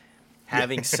speak,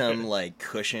 having some, like,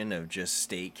 cushion of just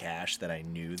state cash that I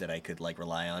knew that I could, like,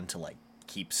 rely on to, like,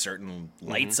 keep certain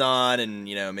lights on and,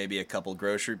 you know, maybe a couple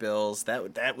grocery bills,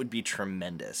 that would be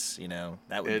tremendous, you know?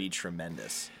 That would be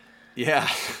tremendous. Yeah.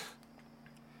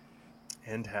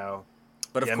 And how.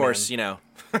 But of course, man. You know,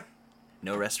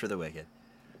 no rest for the wicked.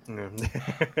 So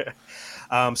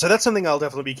that's something I'll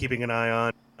definitely be keeping an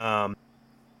eye on.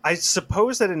 I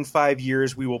suppose that in 5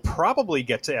 years we will probably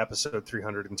get to episode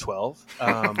 312.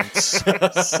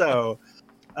 So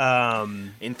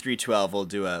in 312 we'll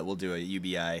do a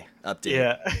UBI update.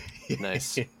 Yeah.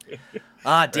 Nice.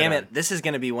 Damn it. This is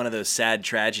going to be one of those sad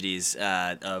tragedies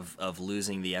of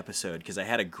losing the episode, because I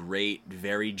had a great,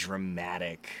 very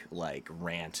dramatic like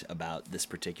rant about this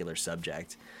particular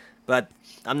subject. But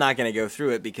I'm not going to go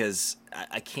through it because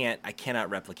I cannot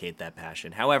replicate that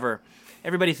passion. However,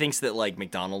 everybody thinks that like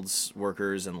McDonald's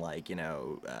workers and like,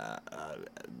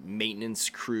 maintenance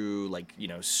crew, like,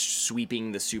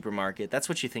 sweeping the supermarket, that's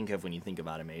what you think of when you think of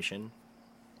automation.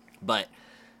 But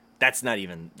that's not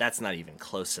even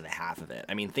close to the half of it.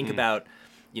 I mean, think about,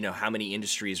 how many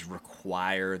industries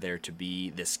require there to be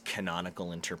this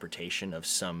canonical interpretation of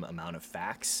some amount of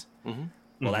facts. Mm-hmm.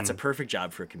 Well, that's a perfect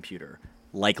job for a computer.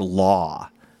 Like law,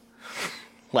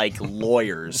 like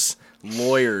lawyers.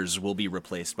 Lawyers will be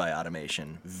replaced by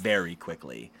automation very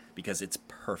quickly because it's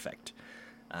perfect.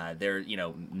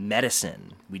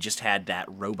 Medicine. We just had that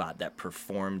robot that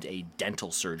performed a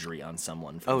dental surgery on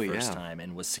someone for the first time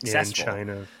and was successful. Yeah, in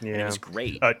China. Yeah. And it was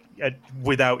great.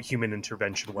 Without human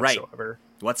intervention whatsoever.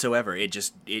 Right. Whatsoever.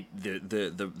 The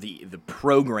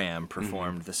program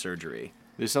performed the surgery.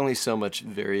 There's only so much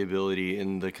variability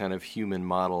in the kind of human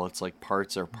model. It's like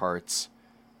parts are parts,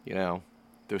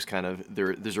 There's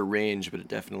there's a range, but it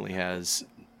definitely has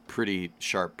pretty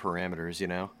sharp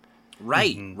parameters,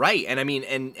 Right, right. And I mean,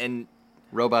 and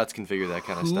robots can figure that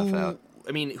kind of stuff out.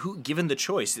 I mean, given the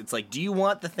choice, it's like, do you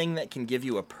want the thing that can give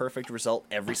you a perfect result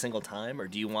every single time, or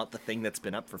do you want the thing that's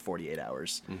been up for 48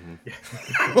 hours? Mm-hmm.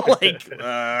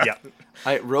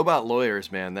 Robot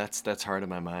lawyers, man, that's hard in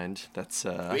my mind. That's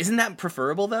isn't that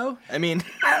preferable though? I mean,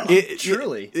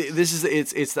 truly,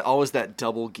 it's always that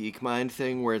double geek mind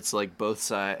thing where it's like both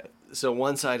sides. So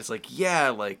one side is like, yeah,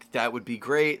 like that would be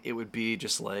great. It would be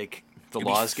just like. The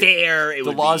laws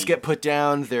get put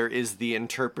down. There is the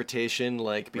interpretation,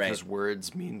 because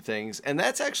words mean things, and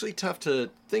that's actually tough to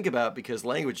think about because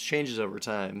language changes over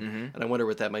time, and I wonder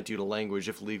what that might do to language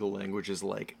if legal language is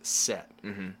set,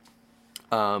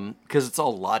 because it's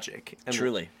all logic. And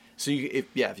truly. So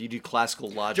if you do classical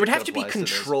logic, there would have to be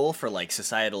control for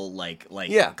societal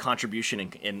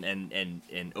contribution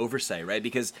and oversight, right?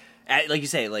 Because like you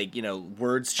say,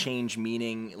 words change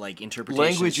meaning,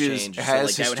 interpretations change. So,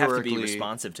 that would have to be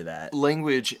responsive to that.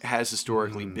 Language has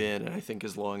historically been, and I think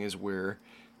as long as we're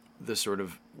the sort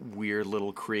of weird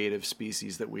little creative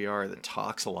species that we are that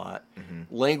talks a lot,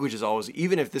 language is always,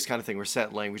 even if this kind of thing were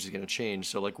set, language is going to change.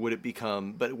 So would it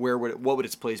become, but what would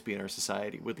its place be in our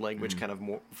society? Would language kind of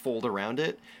more fold around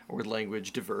it, or would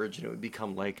language diverge and it would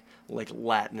become like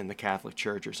Latin in the Catholic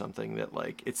Church or something that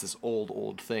it's this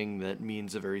old thing that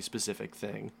means a very specific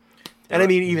thing? And I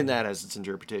mean, even that has its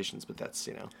interpretations, but that's,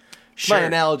 my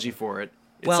analogy for it.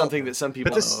 It's something that some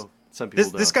people know. Some people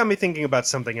don't. This got me thinking about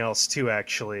something else too.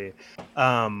 Actually,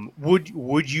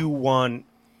 would you want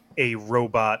a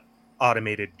robot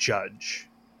automated judge?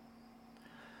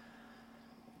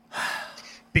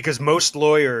 Because most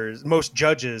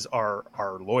judges are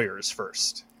lawyers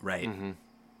first, right? Mm-hmm.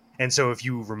 And so if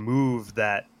you remove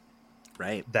that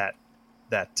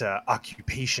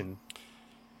occupation,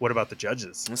 what about the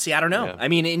judges? Well, see, I don't know. Yeah. I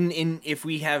mean, if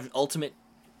we have ultimate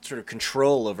sort of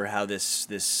control over how this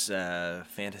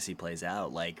fantasy plays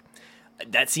out,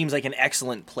 that seems like an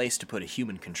excellent place to put a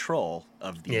human control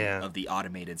of the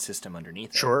automated system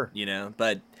underneath. Sure,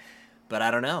 but I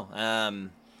don't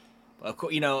know. Of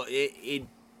course,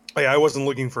 I wasn't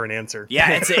looking for an answer.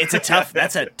 Yeah, that's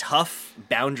a tough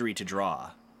boundary to draw.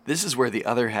 This is where the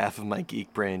other half of my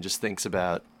geek brain just thinks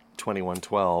about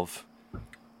 2112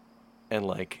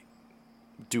 and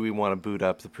do we want to boot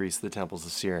up the priests of the temples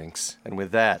of Syrinx? And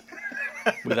with that,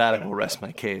 I will rest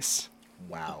my case.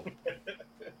 Wow.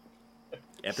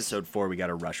 Episode 4, we got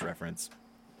a Rush reference.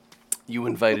 You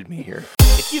invited me here.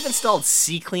 If you've installed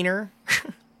CCleaner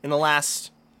in the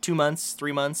last 2 months,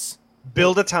 3 months...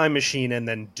 Build a time machine and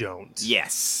then don't.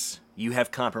 Yes. You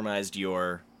have compromised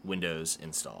your Windows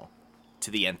install to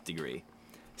the nth degree.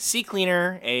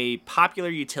 CCleaner, a popular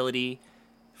utility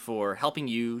for helping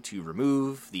you to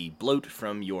remove the bloat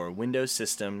from your Windows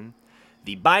system.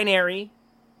 The binary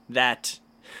that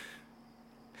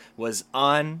was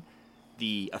on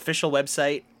the official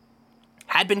website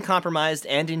had been compromised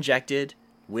and injected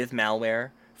with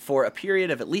malware for a period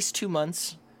of at least 2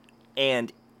 months,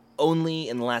 and only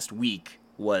in the last week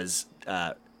was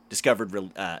discovered,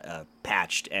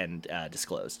 patched, and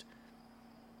disclosed.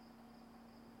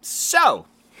 So...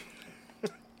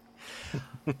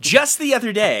 just the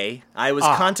other day, I was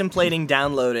contemplating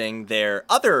downloading their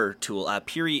other tool,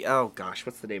 oh gosh,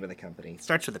 what's the name of the company? It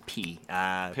starts with a P.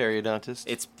 Periodontist?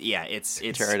 It's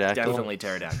Pterodactyl? Definitely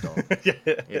pterodactyl.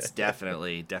 It's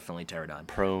definitely pterodon.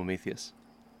 Prometheus.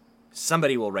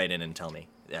 Somebody will write in and tell me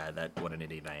that what an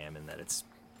idiot I am and that it's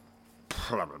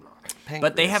blah, blah, blah.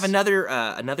 But they have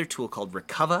another tool called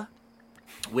Recover,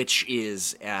 which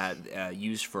is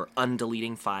used for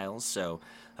undeleting files. So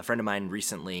a friend of mine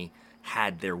recently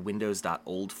had their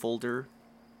windows.old folder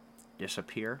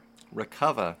disappear.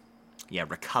 Recover. Yeah,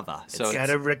 recover. So you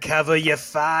gotta recover your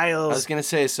files. I was gonna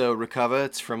say, so recover.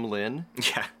 It's from Lynn.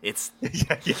 Yeah, it's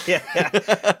yeah.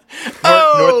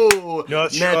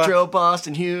 North Metro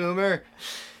Boston humor.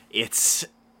 It's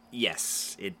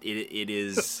yes. It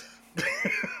is.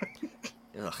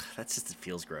 Ugh, that's just, it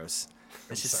feels gross.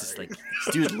 It's just like,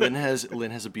 dude. Lynn has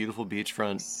a beautiful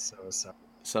beachfront. So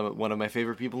sorry. One of my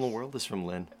favorite people in the world is from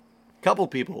Lynn. Couple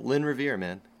people, Lynn Revere,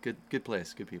 man. Good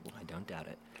place, good people. I don't doubt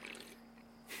it.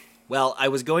 Well, I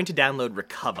was going to download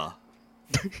Recover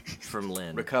from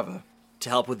Lynn. Recover. To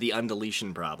help with the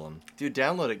undeletion problem. Dude,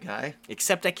 download it, guy.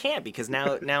 Except I can't because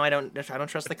now I don't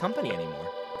trust the company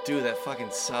anymore. Dude, that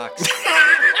fucking sucks.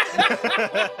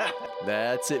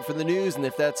 That's it for the news, and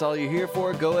if that's all you're here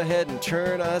for, go ahead and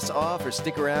turn us off or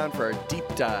stick around for our deep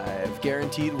dive.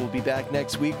 Guaranteed we'll be back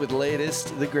next week with the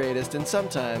latest, the greatest, and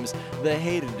sometimes the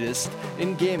hatedest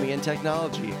in gaming and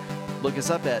technology. Look us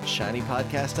up at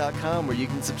shinypodcast.com where you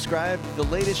can subscribe to the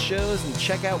latest shows and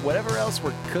check out whatever else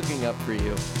we're cooking up for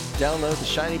you. Download the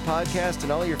Shiny Podcast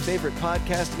and all your favorite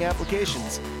podcasting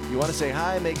applications. If you want to say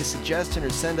hi, make a suggestion,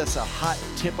 or send us a hot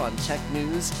tip on tech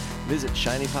news, visit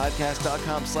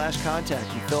shinypodcast.com/contact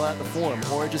and fill out the form,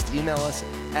 or just email us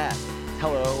at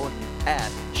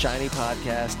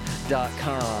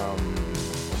hello@shinypodcast.com.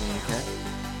 Okay?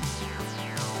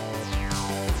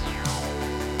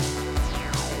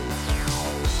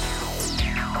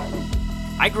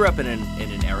 I grew up in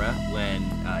an era when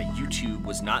YouTube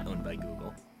was not owned by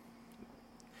Google.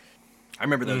 I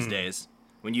remember those days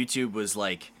when YouTube was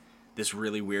like this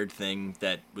really weird thing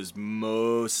that was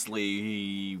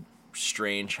mostly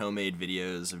strange homemade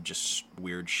videos of just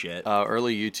weird shit.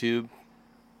 Early YouTube.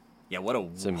 Yeah, what a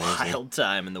wild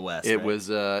time in the West. It right? was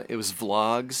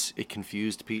vlogs. It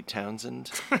confused Pete Townsend.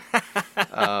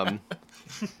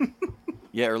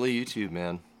 Yeah, early YouTube,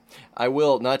 man. I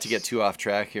will, not to get too off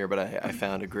track here, but I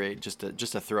found a great, just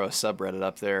to throw a subreddit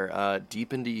up there,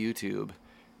 Deep into YouTube.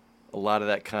 A lot of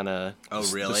that kind of,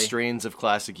 really? The strains of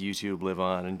classic YouTube live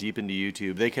on, and Deep into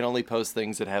YouTube. They can only post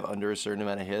things that have under a certain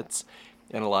amount of hits,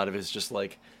 and a lot of it's just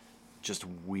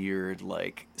weird,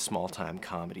 like, small-time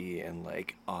comedy and,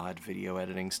 like, odd video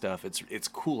editing stuff. It's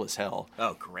cool as hell.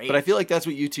 Oh, great. But I feel like that's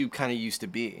what YouTube kind of used to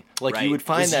be. Like, right. you would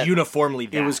find that uniformly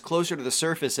that. It was closer to the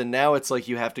surface, and now it's like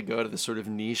you have to go to the sort of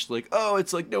niche, like, oh,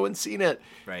 it's like no one's seen it.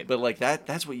 Right. But, like,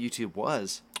 that's what YouTube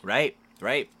was. Right.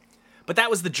 But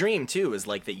that was the dream, too, is,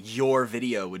 like, that your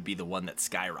video would be the one that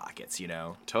skyrockets, you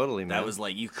know? Totally, man. That was,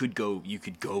 like, you could go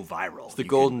viral. It's the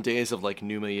golden days of, like,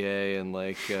 Numaye and,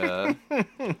 like,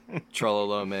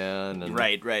 Trololo Man. And,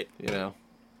 right. You know?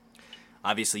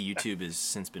 Obviously, YouTube has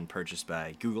since been purchased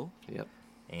by Google. Yep.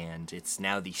 And it's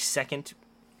now the second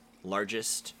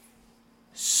largest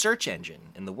search engine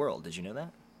in the world. Did you know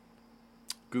that?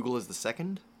 Google is the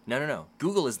second? No.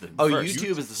 Google is the first.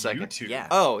 YouTube is the second? YouTube. Yeah.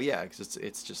 Oh, yeah, because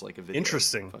it's just like a video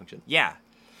function. Yeah.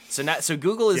 So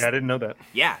Google is... Yeah, I didn't know that.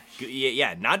 Yeah,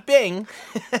 not Bing,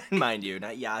 mind you,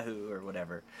 not Yahoo or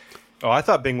whatever. Oh, I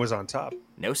thought Bing was on top.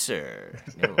 No, sir.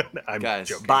 No. I'm Guys,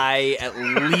 joking. By at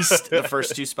least the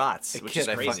first two spots, which is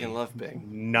crazy. I fucking love Bing.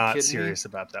 Not serious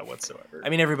about that whatsoever. I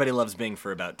mean, everybody loves Bing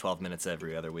for about 12 minutes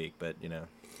every other week, but, you know.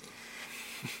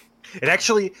 It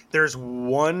actually, there's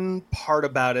one part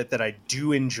about it that I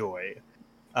do enjoy.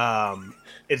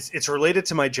 It's related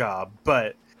to my job,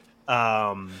 but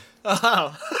it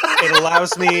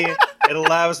allows me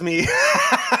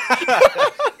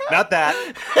not that.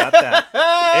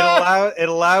 It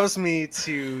allows me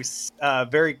to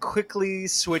very quickly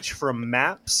switch from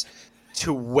maps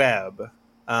to web,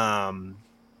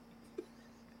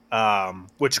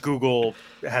 which Google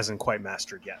hasn't quite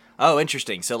mastered yet. Oh,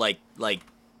 interesting. So like.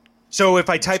 So if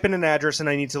I type in an address and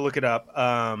I need to look it up,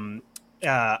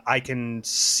 I can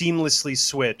seamlessly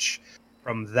switch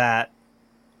from that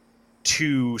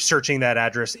to searching that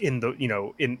address in the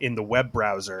in the web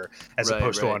browser as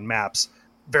opposed to on Maps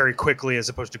very quickly, as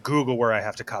opposed to Google where I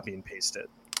have to copy and paste it.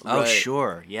 Oh,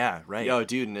 sure, yeah, right. Yo,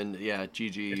 dude, and yeah,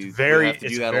 GG. It's very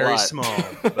small,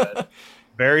 but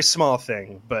very small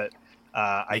thing, but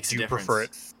I do prefer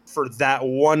it for that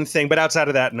one thing. But outside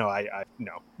of that, no, I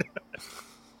no.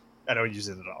 I don't use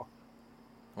it at all.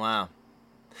 Wow.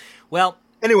 Well,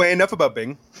 anyway, enough about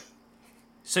Bing.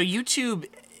 So YouTube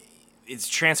is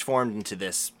transformed into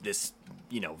this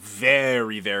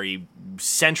very, very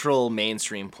central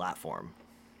mainstream platform,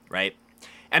 right?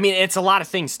 I mean, it's a lot of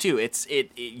things too. It's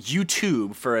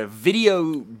YouTube for a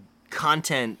video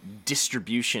content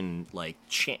distribution like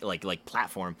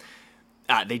platform.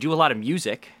 They do a lot of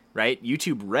music, right?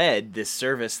 YouTube Red, this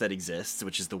service that exists,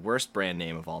 which is the worst brand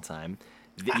name of all time.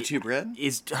 YouTube Red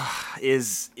is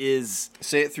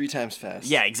say it 3 times fast.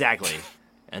 Yeah, exactly,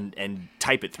 and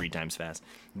type it 3 times fast.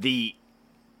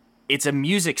 It's a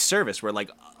music service where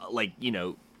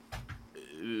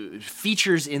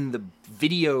features in the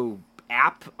video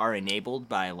app are enabled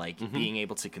by being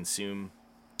able to consume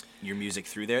your music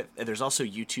through there. There's also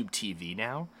YouTube TV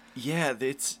now. Yeah,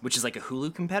 which is like a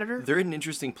Hulu competitor. They're in an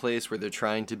interesting place where they're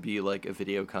trying to be like a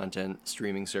video content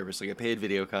streaming service, like a paid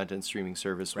video content streaming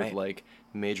service with like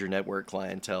major network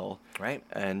clientele, right?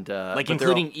 And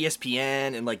including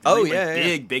ESPN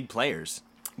and big players.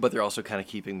 But they're also kind of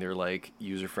keeping their like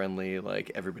user friendly,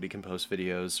 like everybody can post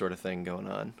videos sort of thing going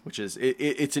on, which is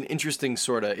it's an interesting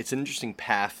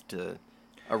path to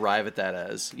arrive at that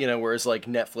as, whereas like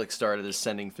Netflix started as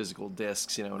sending physical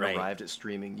discs, and arrived at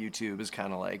streaming. YouTube is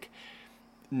kind of like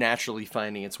naturally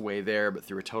finding its way there, but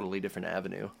through a totally different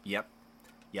avenue. Yep.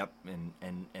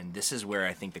 And this is where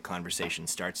I think the conversation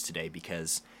starts today,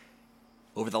 because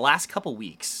over the last couple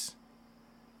weeks,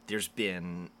 there's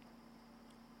been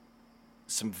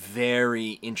some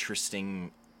very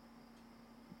interesting,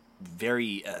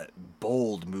 very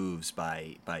bold moves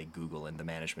by Google and the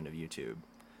management of YouTube.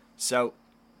 So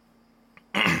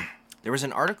there was a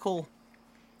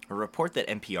report that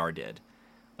NPR did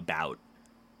about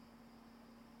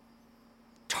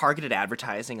targeted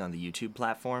advertising on the YouTube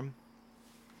platform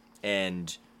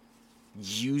and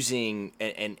using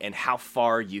and how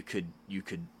far you could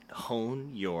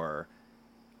hone your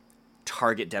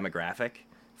target demographic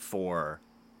for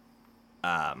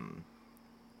how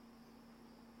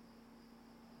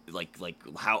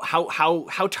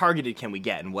targeted can we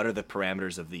get, and what are the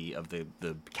parameters of the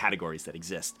categories that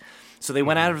exist. So they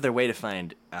went out of their way to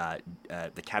find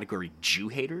the category Jew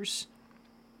haters.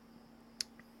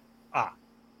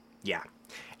 Yeah.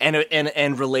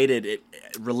 And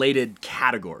related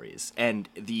categories, and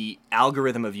the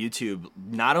algorithm of YouTube,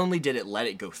 not only did it let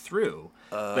it go through,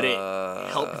 but it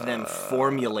helped them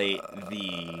formulate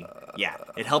the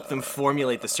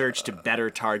search to better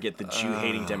target the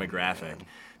Jew-hating demographic,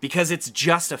 because it's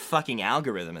just a fucking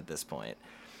algorithm at this point.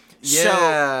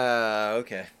 Yeah.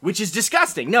 Okay. Which is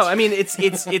disgusting. No, I mean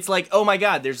it's like, oh my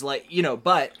God, there's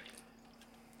but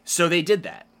so they did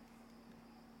that.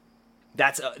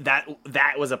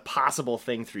 That was a possible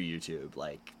thing through YouTube.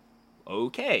 Like,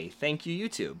 okay, thank you,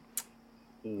 YouTube.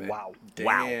 Wow. Damn.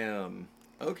 Wow.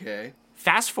 Okay.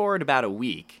 Fast forward about a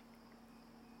week.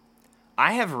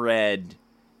 I have read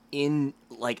I've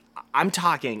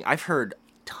heard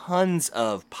tons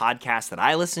of podcasts that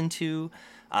I listen to,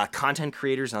 content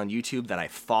creators on YouTube that I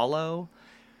follow,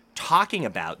 talking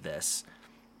about this.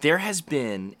 There has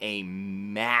been a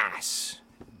mass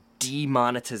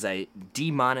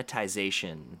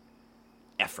demonetization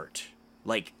effort.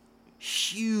 Like,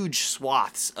 huge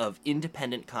swaths of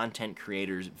independent content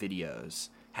creators' videos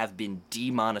have been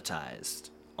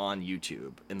demonetized on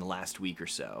YouTube in the last week or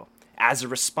so as a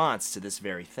response to this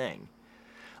very thing.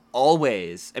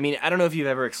 Always, I mean, I don't know if you've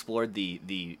ever explored the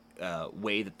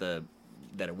way that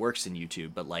it works in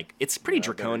YouTube, but like, it's pretty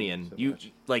draconian.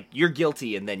 You're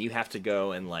guilty, and then you have to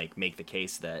go and like make the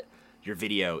case that your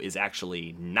video is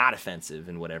actually not offensive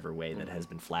in whatever way that has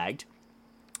been flagged.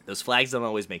 Those flags don't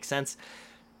always make sense.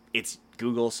 It's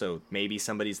Google, so maybe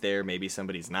somebody's there, maybe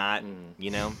somebody's not,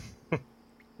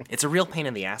 It's a real pain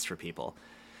in the ass for people.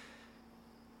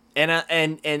 And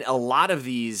a lot of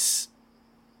these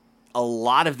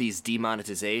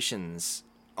demonetizations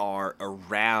are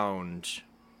around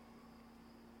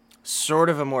sort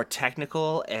of a more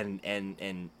technical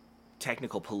and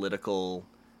technical political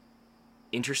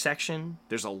intersection.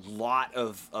 There's a lot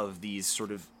of these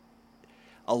sort of,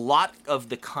 a lot of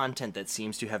the content that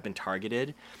seems to have been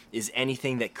targeted is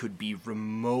anything that could be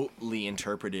remotely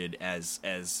interpreted as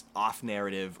off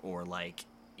narrative, or like,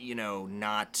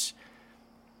 not,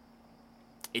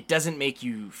 it doesn't make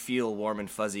you feel warm and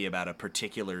fuzzy about a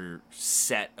particular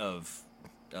set of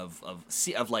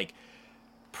like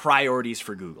priorities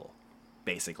for Google,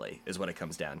 basically, is what it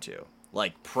comes down to.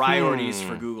 Like, priorities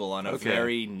for Google on a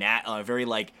very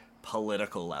like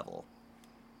political level.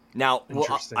 Now,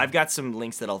 I've got some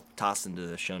links that I'll toss into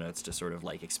the show notes to sort of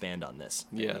like expand on this.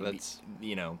 Yeah, that's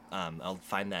I'll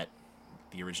find the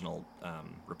original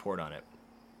report on it.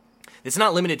 It's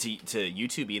not limited to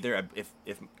YouTube either.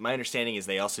 If my understanding is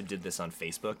they also did this on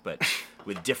Facebook, but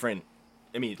with different.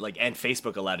 I mean, like, and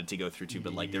Facebook allowed it to go through too,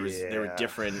 but like there were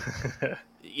different.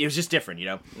 It was just different,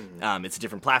 It's a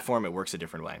different platform. It works a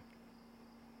different way.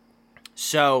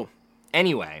 So,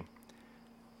 anyway,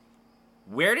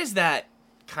 where does that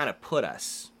kind of put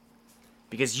us?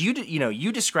 Because you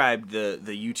described the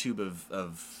YouTube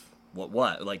of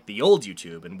what like the old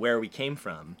YouTube and where we came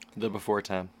from. The before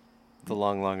time. It's a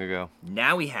long, long ago.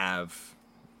 Now we have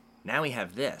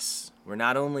this, where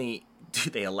not only do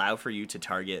they allow for you to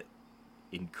target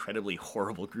incredibly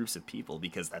horrible groups of people,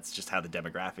 because that's just how the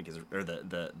demographic is, or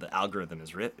the algorithm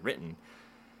is written,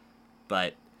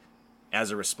 but as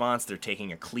a response, they're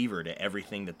taking a cleaver to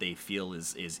everything that they feel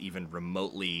is even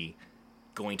remotely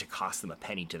going to cost them a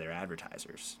penny to their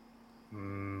advertisers.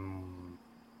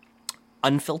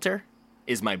 Unfilter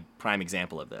is my prime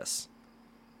example of this.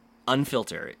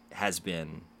 Unfilter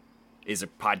is a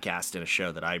podcast and a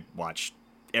show that I watch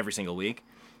every single week.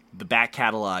 The back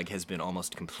catalog has been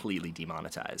almost completely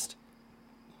demonetized.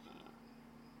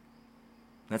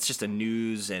 That's just a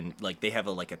news, and like they have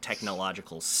a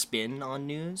technological spin on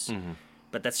news,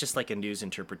 but that's just like a news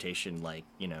interpretation. Like,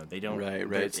 you know, they don't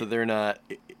right. So they're not.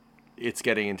 It's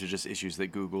getting into just issues that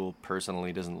Google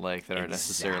personally doesn't like that aren't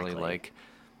necessarily like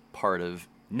part of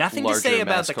nothing to say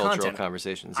about the content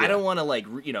conversations. I don't want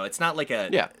to it's not like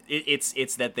a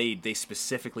It's that they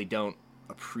specifically don't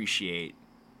appreciate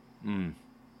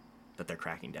that they're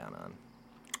cracking down on.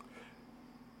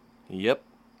 Yep.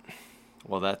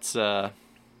 Well, that's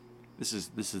this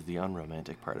is the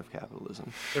unromantic part of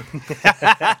capitalism.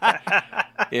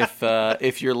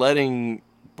 If you're letting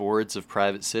boards of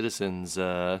private citizens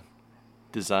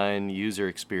design user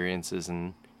experiences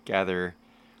and gather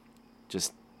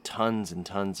just tons and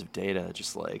tons of data,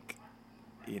 just like,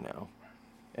 you know,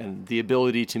 and the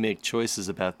ability to make choices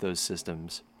about those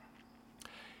systems,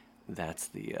 that's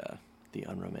the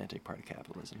unromantic part of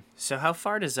capitalism. So how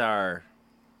far does our,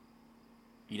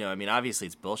 you know, I mean, obviously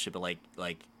it's bullshit, but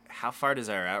like how far does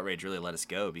our outrage really let us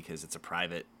go? Because it's a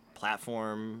private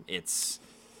platform.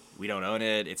 We don't own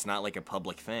it. It's not like a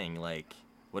public thing. Like,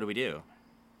 what do we do?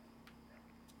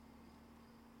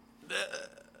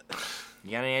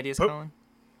 You got any ideas, Colin?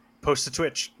 Post to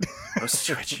Twitch. Post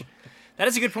to Twitch. That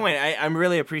is a good point. I'm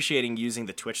really appreciating using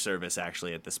the Twitch service,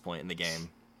 actually, at this point in the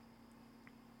game.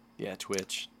 Yeah,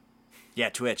 Twitch. Yeah,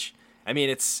 Twitch. I mean,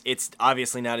 it's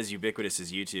obviously not as ubiquitous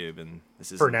as YouTube, and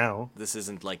this is for now. This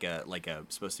isn't like a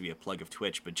supposed to be a plug of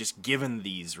Twitch, but just given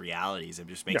these realities, it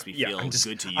just makes me feel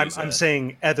good to use. I'm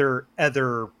saying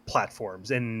other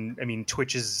platforms, and I mean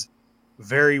Twitch is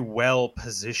very well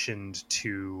positioned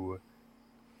to,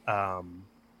 I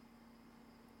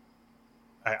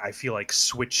feel like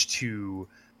switch to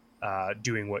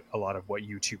doing a lot of what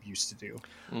YouTube used to do.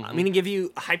 Mm-hmm. I'm going to give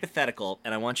you a hypothetical,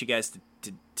 and I want you guys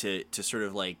to sort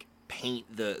of like paint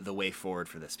the way forward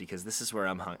for this, because this is where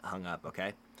I'm hung up,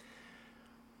 okay?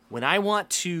 When I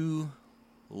want to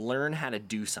learn how to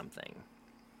do something,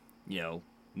 you know,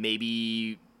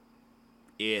 maybe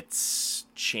it's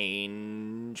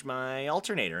change my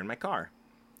alternator in my car,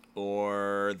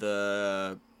 or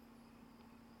the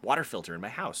water filter in my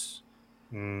house,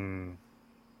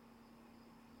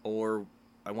 or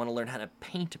I want to learn how to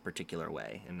paint a particular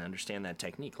way and understand that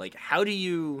technique. Like, how do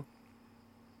you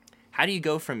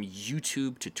go from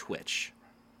YouTube to Twitch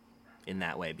in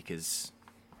that way? Because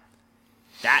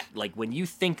that, like, when you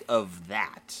think of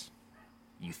that,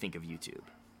 you think of YouTube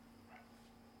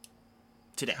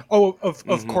today. Oh,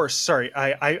 of course. Sorry,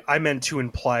 I meant to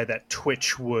imply that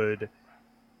Twitch would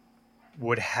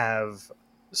have,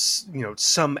 you know,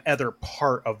 some other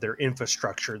part of their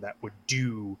infrastructure that would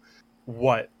do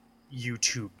what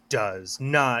YouTube does,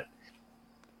 not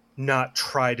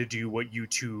try to do what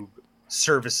YouTube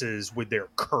services with their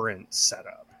current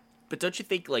setup. But don't you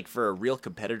think, like, for a real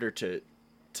competitor to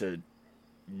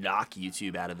knock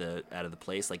YouTube out of the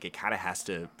place, like, it kind of has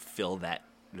to fill that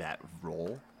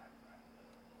role?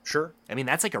 Sure. I mean,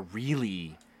 that's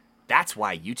that's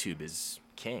why YouTube is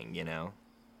king, you know?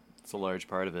 It's a large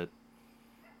part of it.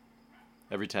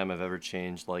 Every time I've ever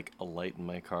changed, like, a light in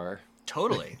my car.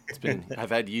 Totally. I've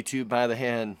had YouTube by the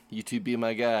hand. YouTube be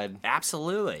my guide.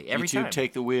 Absolutely. Every time. YouTube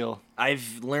take the wheel.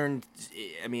 I've learned,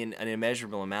 I mean, an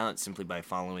immeasurable amount simply by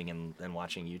following and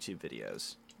watching YouTube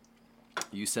videos.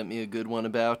 You sent me a good one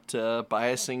about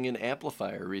biasing an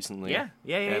amplifier recently. Yeah.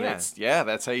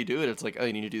 That's how you do it. It's like, oh,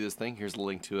 you need to do this thing. Here's the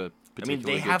link to a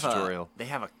particular tutorial. They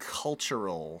have a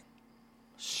cultural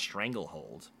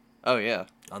stranglehold. Oh, yeah.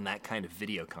 On that kind of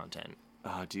video content.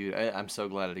 Oh, dude, I'm so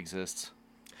glad it exists.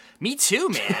 Me too,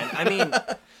 man. I mean,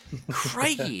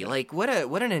 crikey, like what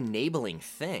an enabling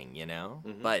thing, you know?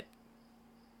 Mm-hmm. But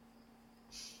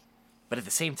at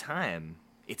the same time,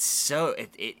 it's so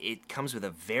it comes with a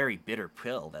very bitter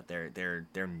pill that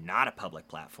they're not a public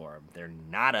platform. They're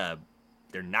not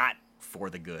for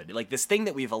the good. Like this thing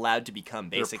that we've allowed to become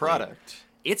basically their product.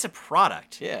 It's a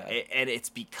product. Yeah. And it's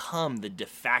become the de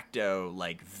facto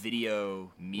like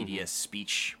video media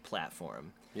speech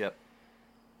platform. Yep.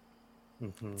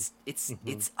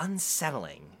 It's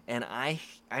unsettling, and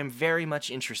I'm very much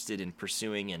interested in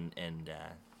pursuing and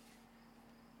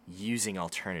using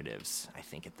alternatives, I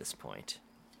think, at this point.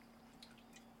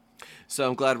 So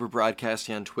I'm glad we're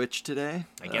broadcasting on Twitch today.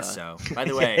 I guess so. By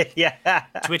the way, yeah.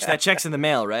 Twitch, that check's in the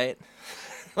mail, right?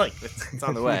 Like, it's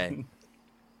on the way.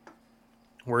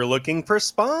 We're looking for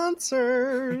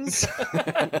sponsors.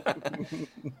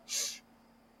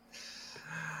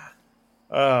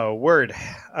 Oh, word.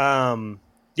 Yeah, I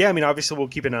mean, obviously we'll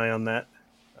keep an eye on that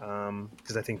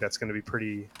because I think that's going to be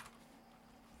pretty...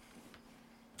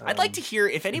 I'd like to hear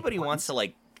if anybody wants to,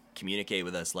 like, communicate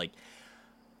with us. Like,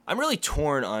 I'm really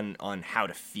torn on how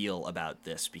to feel about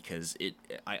this because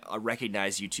I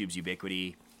recognize YouTube's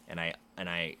ubiquity, and I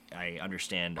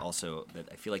understand also that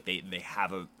I feel like they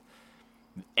have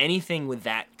anything with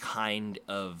that kind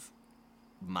of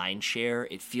mind share,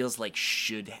 it feels like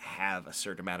should have a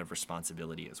certain amount of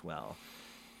responsibility as well.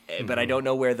 But I don't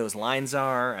know where those lines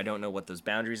are. I don't know what those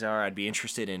boundaries are. I'd be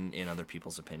interested in other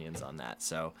people's opinions on that.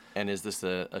 So, and is this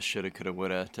a shoulda, coulda,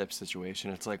 woulda type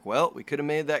situation? It's like, well, we could have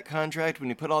made that contract when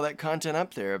you put all that content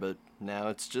up there, but now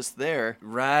it's just there.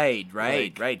 Right.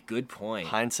 Good point.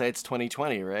 Hindsight's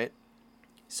 20/20, right?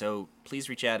 So please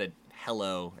reach out at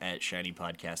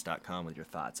hello@shinypodcast.com with your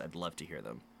thoughts. I'd love to hear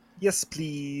them. Yes,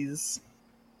 please.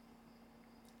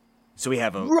 So we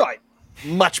have a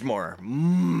much more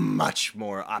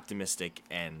optimistic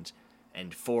and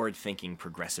forward-thinking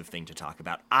progressive thing to talk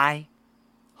about. I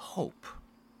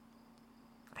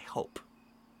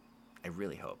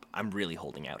really hope. I'm really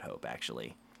holding out hope,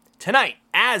 actually. Tonight,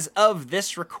 as of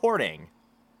this recording,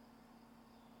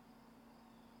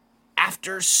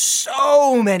 after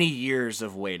so many years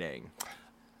of waiting,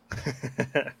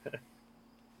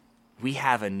 we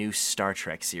have a new Star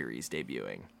Trek series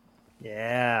debuting.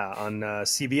 Yeah, on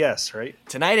CBS, right?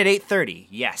 Tonight at 8:30,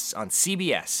 yes, on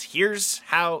CBS. Here's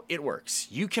how it works.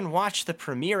 You can watch the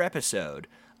premiere episode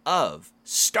of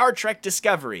Star Trek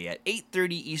Discovery at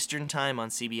 8:30 Eastern Time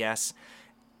on CBS.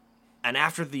 And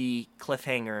after the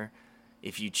cliffhanger,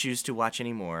 if you choose to watch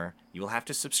any more, you will have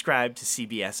to subscribe to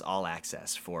CBS All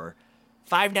Access for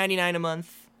 $5.99 a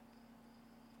month.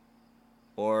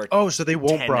 Or so they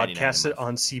won't broadcast it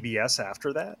on CBS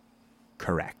after that?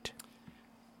 Correct.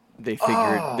 They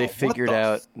figured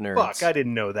out nerds. Fuck, I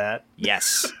didn't know that.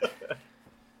 Yes.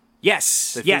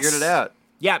 Yes. They figured it out.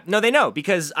 Yeah, no, they know,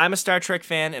 because I'm a Star Trek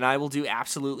fan, and I will do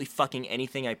absolutely fucking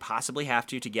anything I possibly have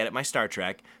to get at my Star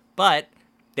Trek, but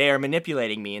they are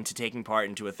manipulating me into taking part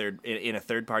into a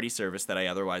third-party service that I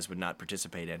otherwise would not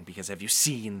participate in, because have you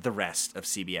seen the rest of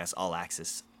CBS All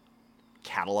Access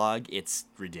catalog? It's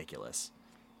ridiculous.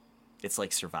 It's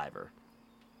like Survivor.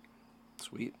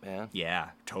 Sweet, man. Yeah,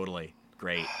 totally.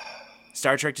 Great.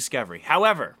 Star Trek Discovery.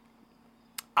 However,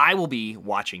 I will be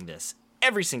watching this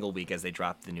every single week as they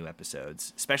drop the new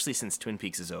episodes, especially since Twin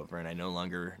Peaks is over and I no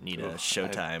longer need a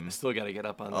Showtime. I still got to get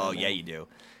up on that. Oh, yeah, you do.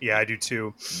 Yeah, I do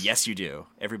too. Yes, you do.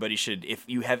 Everybody should. If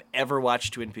you have ever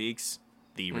watched Twin Peaks,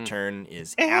 the return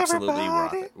is absolutely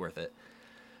worth it.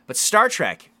 But Star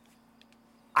Trek,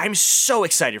 I'm so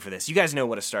excited for this. You guys know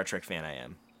what a Star Trek fan I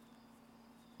am.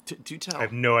 Do tell. I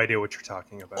have no idea what you're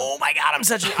talking about. Oh my god, I'm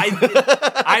such a...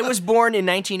 I was born in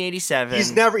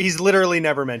 1987. He's literally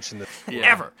never mentioned this.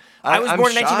 Yeah. Ever. I was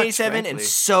born in 1987, and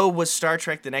so was Star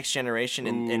Trek: The Next Generation,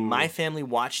 and my family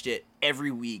watched it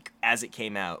every week as it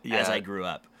came out, as I grew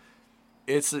up.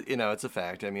 It's a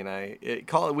fact. I mean,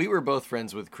 we were both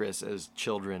friends with Chris as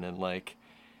children, and like,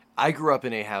 I grew up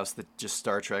in a house that just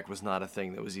Star Trek was not a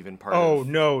thing that was even part of. Oh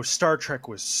no, Star Trek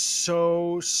was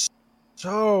so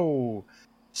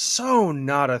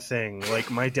not a thing. Like,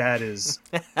 my dad is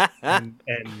and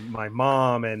my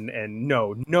mom and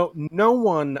no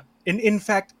one, and in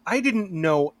fact I didn't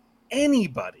know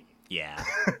anybody. Yeah.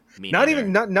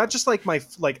 not just like my,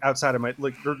 like, outside of my,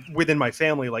 like, within my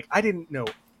family, like, I didn't know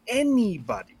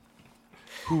anybody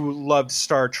who loved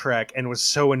Star Trek and was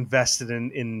so invested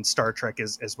in Star Trek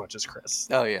as much as Chris.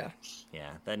 Oh yeah.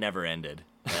 Yeah, that never ended.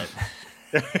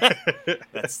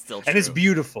 That's still true. And it's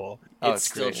beautiful. It's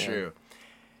still true.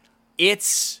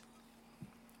 It's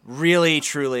really,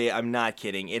 truly, I'm not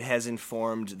kidding, it has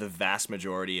informed the vast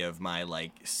majority of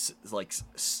my,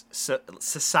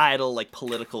 societal, like,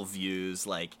 political views.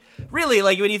 Like, really,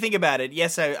 like, when you think about it,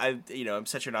 yes, I'm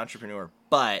such an entrepreneur,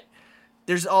 but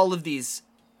there's all of these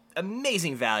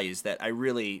amazing values that I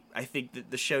think that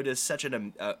the show does such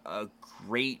a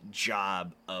great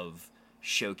job of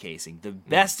showcasing the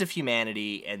best of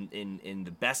humanity and in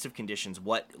the best of conditions,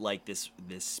 what, like, this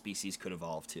species could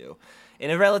evolve to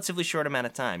in a relatively short amount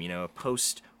of time. A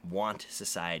post-want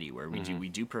society where we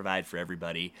do provide for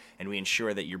everybody, and we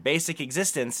ensure that your basic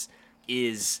existence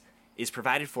is is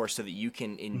provided for so that you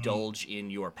can indulge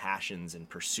in your passions and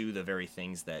pursue the very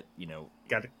things that,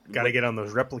 got to get on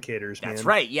those replicators, man. That's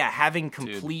right. Yeah, having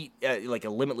complete like a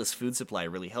limitless food supply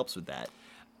really helps with that.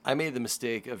 I made the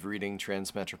mistake of reading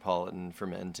Transmetropolitan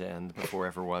from end to end before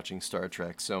ever watching Star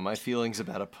Trek, so my feelings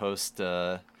about a post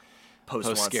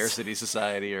scarcity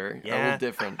society are a little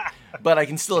different. But I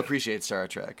can still appreciate Star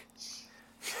Trek.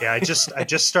 Yeah, I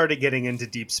just started getting into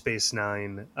Deep Space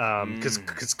Nine because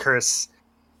Chris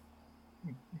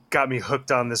got me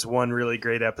hooked on this one really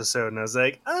great episode, and I was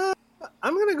like, I'm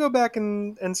gonna go back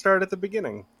and start at the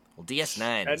beginning. Well,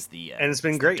 DS9 is and it's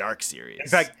been great. Dark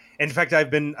series. In fact,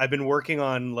 I've been working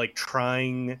on like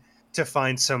trying to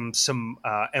find some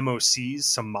MOCs,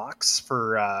 some mocks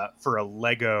for a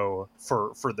Lego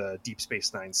for the Deep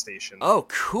Space Nine station. Oh,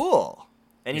 cool!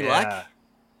 Any luck?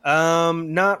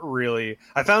 Not really.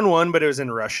 I found one, but it was in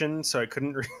Russian, so I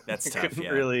couldn't. That's tough.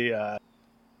 Really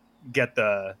get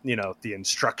the the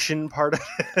instruction part of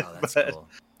it. Oh, that's cool.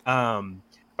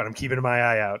 But I'm keeping my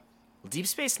eye out. Well, Deep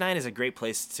Space Nine is a great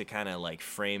place to kind of like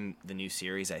frame the new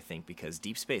series, I think, because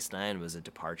Deep Space Nine was a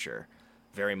departure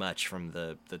very much from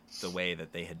the way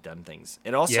that they had done things.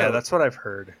 And also, that's what I've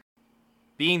heard.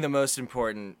 Being the most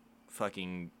important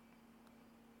fucking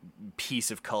piece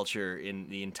of culture in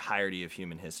the entirety of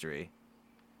human history.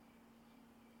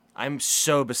 I'm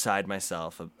so beside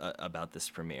myself about this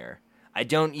premiere. I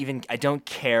don't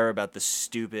care about the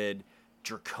stupid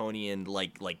draconian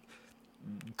like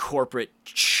corporate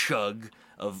chug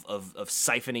of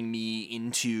siphoning me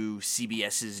into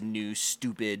CBS's new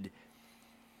stupid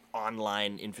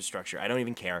online infrastructure. I don't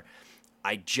even care.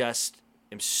 I just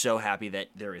am so happy that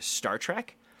there is Star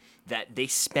Trek, that they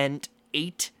spent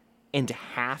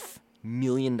 $8.5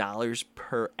 million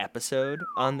per episode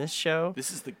on this show.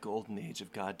 This is the golden age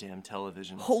of goddamn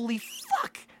television. Holy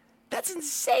fuck! That's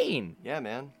insane. Yeah,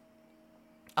 man.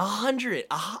 100.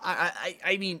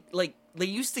 I mean, like they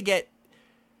used to get.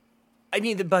 I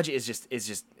mean, the budget is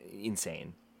just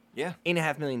insane. Yeah,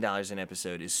 $8.5 million an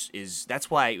episode is that's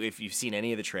why if you've seen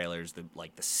any of the trailers, the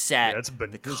set,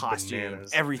 the costume,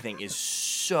 everything is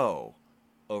so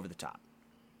over the top.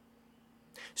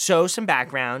 So some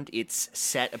background: it's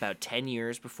set about 10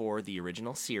 years before the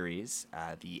original series.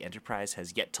 The Enterprise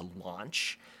has yet to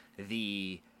launch.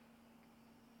 The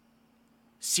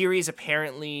series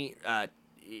apparently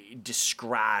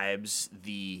describes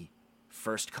the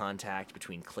first contact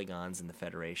between Klingons and the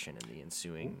Federation and the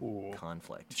ensuing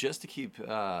conflict. Just to keep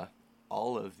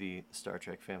all of the Star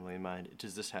Trek family in mind,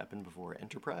 does this happen before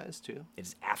Enterprise too? It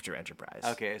is after Enterprise.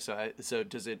 Okay, so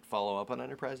does it follow up on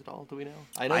Enterprise at all? Do we know?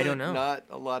 I don't know. Not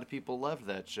a lot of people loved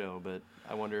that show, but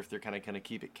I wonder if they're kind of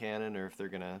keep it canon or if they're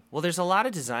gonna. Well, there's a lot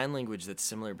of design language that's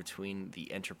similar between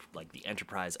the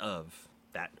Enterprise of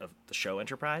the show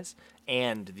Enterprise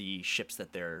and the ships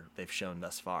that they've shown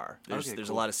thus far. There's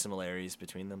a lot of similarities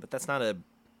between them, but that's not a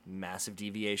massive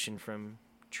deviation from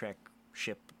Trek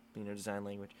ship design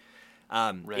language.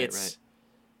 Right.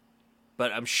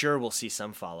 But I'm sure we'll see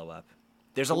some follow up.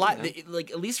 There's a lot,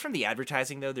 at least from the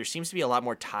advertising though, there seems to be a lot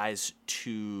more ties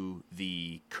to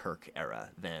the Kirk era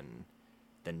than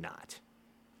not.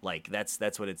 Like that's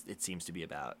what it seems to be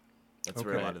about. That's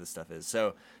where a lot of the stuff is.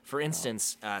 So, for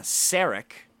instance,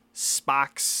 Sarek,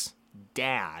 Spock's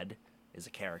dad, is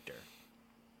a character.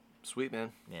 Sweet,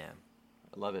 man. Yeah.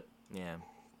 I love it. Yeah.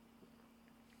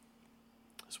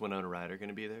 Is Winona Ryder going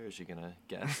to be there? Is she going to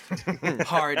guest?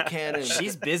 Hard canon.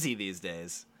 She's busy these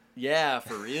days. Yeah,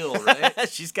 for real, right?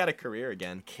 She's got a career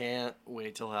again. Can't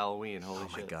wait till Halloween. Holy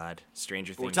shit. Oh my god.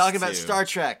 Stranger Things. We're talking about Star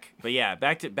Trek. But yeah,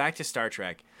 back to Star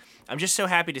Trek. I'm just so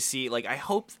happy to see, like, I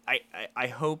hope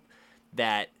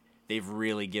that they've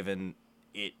really given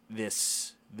it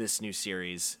this new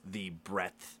series the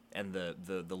breadth and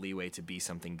the leeway to be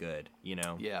something good,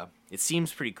 Yeah. It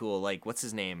seems pretty cool. Like, what's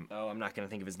his name? Oh, I'm not going to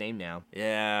think of his name now.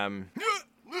 Yeah.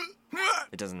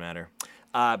 It doesn't matter.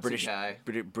 British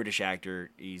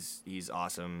actor. He's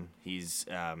awesome. He's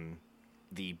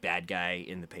the bad guy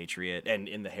in The Patriot and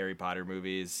in the Harry Potter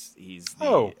movies. He's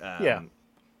that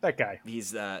guy.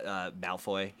 He's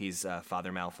Malfoy. He's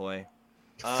Father Malfoy.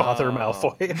 Father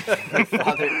Malfoy.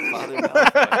 Father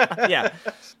Malfoy. Yeah.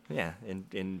 In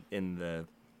the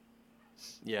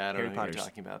I don't know what you're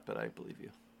talking about, but I believe you.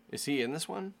 Is he in this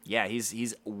one? Yeah,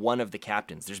 he's one of the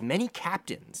captains. There's many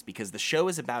captains because the show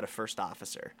is about a first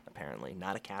officer, apparently,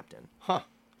 not a captain. Huh.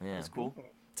 Yeah. That's cool.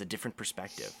 It's a different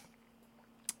perspective.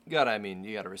 You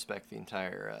gotta respect the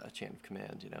entire chain of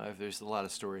command. If there's a lot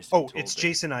of stories. To be told it's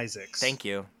Jason Isaacs. Thank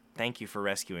you for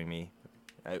rescuing me.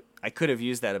 I could have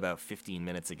used that about 15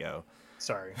 minutes ago.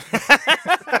 Sorry.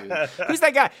 Who's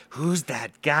that guy? Who's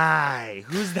that guy?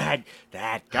 Who's that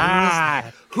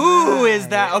guy? Who is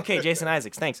that? Okay, Jason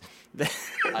Isaacs. Thanks.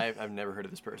 I've never heard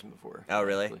of this person before. Oh,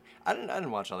 really? Actually. I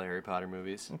didn't watch all the Harry Potter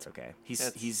movies. It's okay.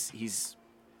 He's.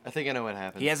 I think I know what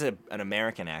happened. He has an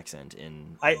American accent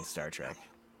in Star Trek.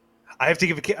 I have to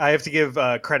give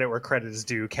credit where credit is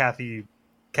due. Kathy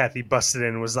busted in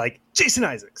and was like, Jason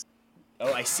Isaacs.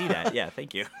 Oh, I see that. Yeah,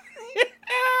 thank you.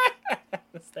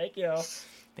 Thank you.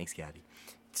 Thanks, Kathy.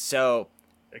 So,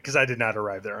 because I did not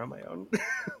arrive there on my own.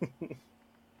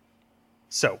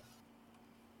 So,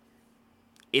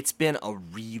 it's been a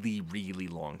really, really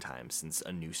long time since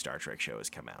a new Star Trek show has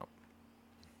come out.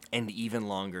 And even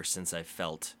longer since I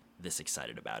felt this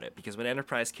excited about it. Because when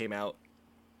Enterprise came out,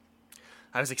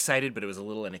 I was excited, but it was a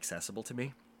little inaccessible to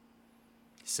me.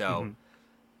 So,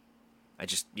 I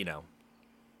just, I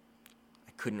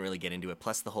couldn't really get into it.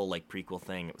 Plus the whole, prequel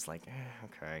thing, it was like,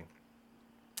 okay.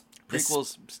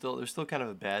 Prequels, there's still kind of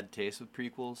a bad taste with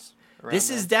prequels. This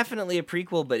is definitely a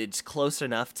prequel, but it's close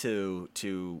enough to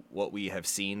what we have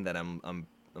seen that I'm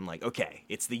like, okay,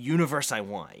 it's the universe I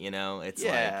want, It's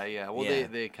yeah. Well,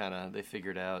 they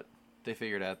figured out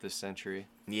this century.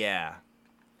 Yeah.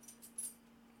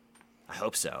 I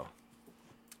hope so.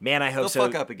 Man, I hope They'll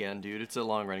fuck up again, dude. It's a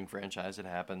long-running franchise. It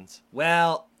happens.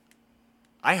 Well,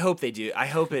 I hope they do. I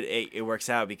hope it works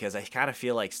out because I kind of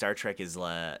feel like Star Trek is.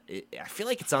 I feel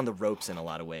like it's on the ropes in a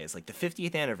lot of ways. Like the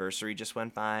 50th anniversary just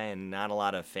went by and not a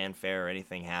lot of fanfare or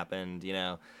anything happened.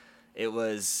 It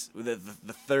was the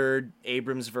third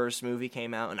Abrams-verse movie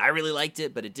came out and I really liked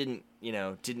it, but it didn't.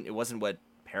 It wasn't what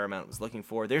Paramount was looking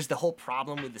for. There's the whole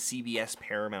problem with the CBS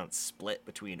Paramount split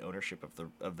between ownership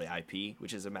of the IP,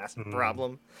 which is a massive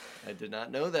problem. I did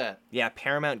not know that. Yeah,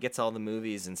 Paramount gets all the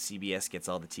movies and CBS gets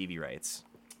all the TV rights.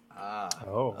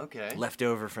 Okay. Left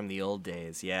over from the old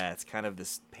days. Yeah, it's kind of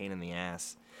this pain in the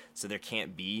ass. So there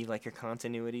can't be a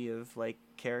continuity of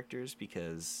characters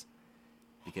because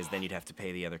then you'd have to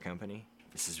pay the other company.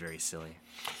 This is very silly.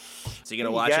 So you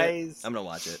gonna watch it? I'm gonna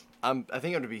watch it. I think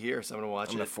I'm gonna be here, so I'm gonna watch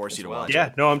it. I'm gonna force you to watch it.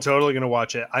 Yeah, no, I'm totally gonna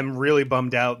watch it. I'm really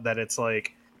bummed out that it's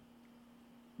like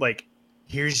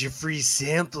here's your free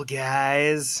sample,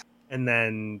 guys, and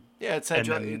then it's how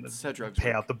drugs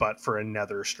pay out the butt for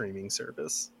another streaming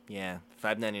service. Yeah,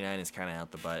 $5.99 is kind of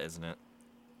out the butt, isn't it?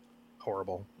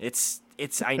 Horrible. It's.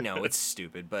 I know it's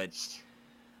stupid, but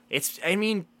it's. I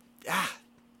mean,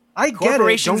 I get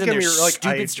it. Don't get me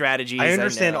stupid strategies. I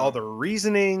understand all the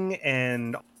reasoning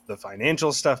and the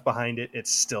financial stuff behind it.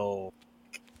 It's still.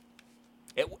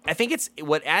 I think it's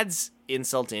what adds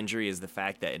insult to injury is the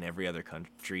fact that in every other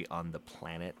country on the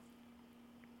planet,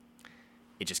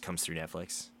 it just comes through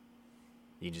Netflix.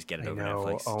 You can just get it over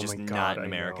Netflix. Oh just my not God, in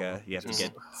America. You have to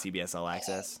get CBS All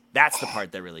Access. That's the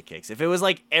part that really kicks. If it was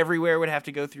everywhere would have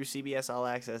to go through CBS All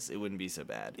Access, it wouldn't be so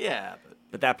bad. Yeah,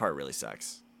 but that part really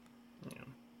sucks. Yeah.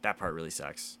 That part really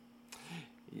sucks.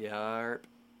 Yarp.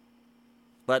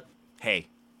 But hey,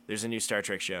 there's a new Star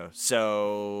Trek show.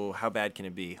 So how bad can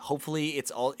it be? Hopefully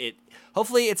it's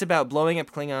about blowing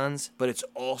up Klingons, but it's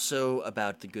also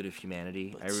about the good of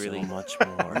humanity. But so much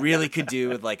more. Really could do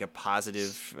with a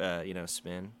positive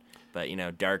spin. But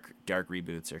dark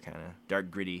reboots are kind of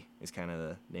dark gritty is kind of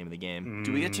the name of the game.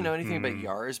 Do we get to know anything about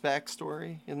Yar's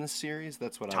backstory in this series?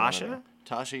 That's what I want to know.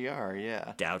 Tasha Yar,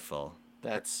 yeah. Doubtful.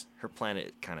 That's her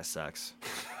planet kind of sucks.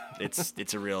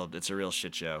 It's a real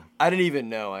shit show. I didn't even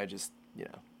know. I just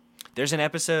There's an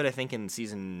episode I think in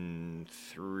season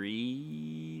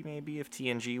 3 maybe of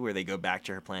TNG where they go back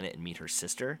to her planet and meet her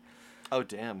sister. Oh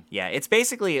damn. Yeah, it's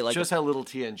basically shows how little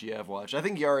TNG I've watched. I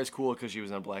think Yara is cool because she was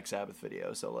on a Black Sabbath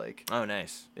video. So Oh,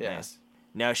 nice. Yeah. Nice.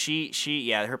 No, she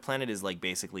her planet is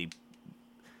basically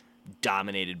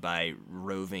dominated by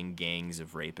roving gangs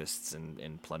of rapists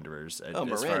and plunderers. As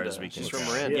Miranda. Far as we can. She's from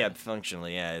Miranda. Yeah,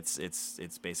 functionally, yeah.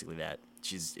 It's basically that.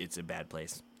 It's a bad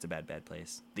place. It's a bad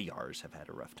place. The Yars have had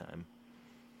a rough time.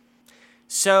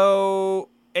 So,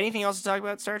 anything else to talk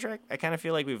about Star Trek? I kind of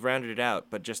feel like we've rounded it out,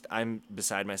 but I'm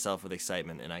beside myself with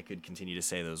excitement, and I could continue to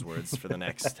say those words for the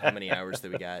next how many hours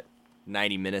that we got?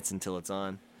 90 minutes until it's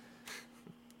on.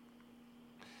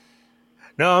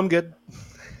 No, I'm good.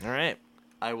 All right.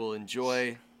 I will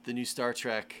enjoy the new Star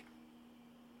Trek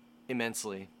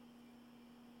immensely.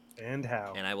 And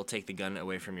how? And I will take the gun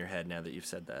away from your head now that you've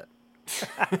said that.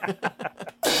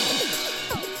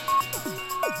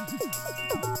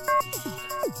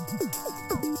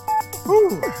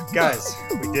 Whew, guys,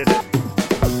 we did it.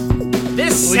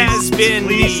 This has been.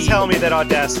 Please tell me that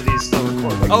Audacity is still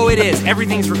recording. Oh, it is.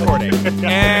 Everything's recording.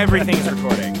 Everything's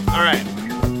recording. All right.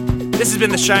 This has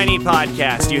been the Shiny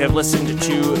Podcast. You have listened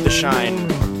to The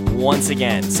Shine once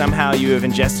again. Somehow you have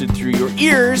ingested through your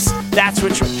ears. That's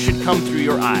what should come through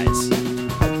your eyes.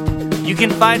 You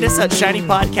can find us at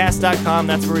shinypodcast.com.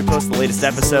 That's where we post the latest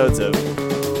episodes of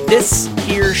this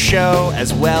here show,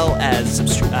 as well as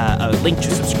a link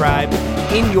to subscribe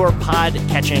in your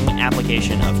pod-catching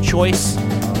application of choice.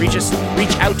 Reach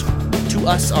out to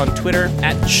us on Twitter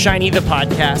at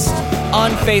ShinyThePodcast, on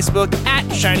Facebook at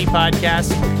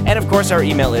ShinyPodcast, and of course our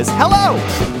email is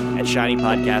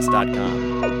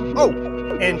hello@shinypodcast.com. Oh,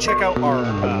 and check out our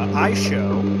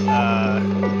iShow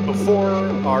before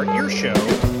our ear show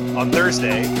on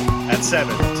Thursday at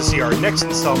 7 to see our next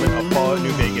installment of Fallout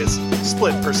New Vegas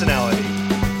Split Personality.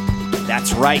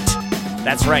 That's right.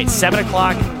 7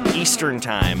 o'clock Eastern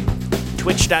Time.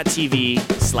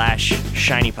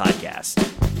 Twitch.tv/ShinyPodcast.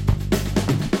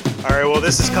 All right, well,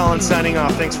 this is Colin signing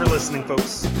off. Thanks for listening,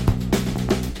 folks.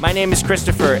 My name is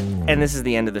Christopher, and this is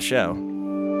the end of the show.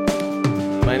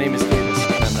 My name is Davis,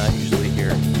 and I'm not usually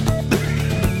here.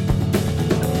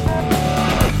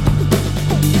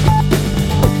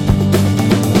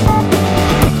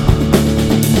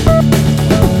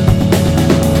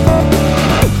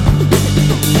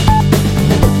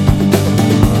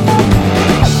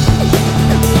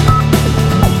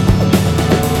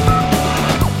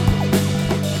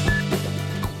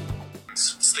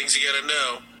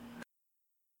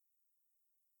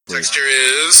 Texture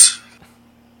is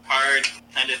hard,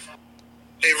 kind of.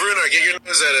 Hey, Bruno, get your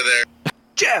nose out of there.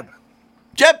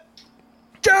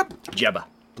 Jebba.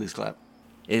 Please clap.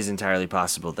 It is entirely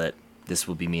possible that this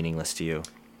will be meaningless to you.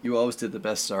 You always did the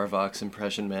best Sarvox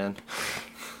impression, man.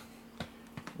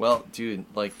 Well, dude,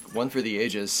 like, one for the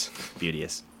ages.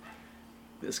 Beauteous.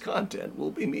 This content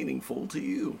will be meaningful to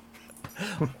you.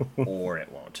 Or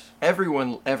it won't.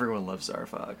 Everyone loves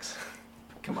Sarvox.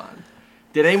 Come on.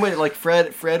 Did anyone, like,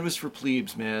 Fred was for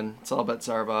plebes, man. It's all about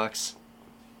Sarvox.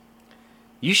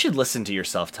 You should listen to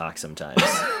yourself talk sometimes.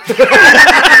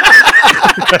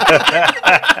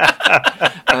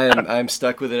 I'm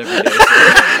stuck with it every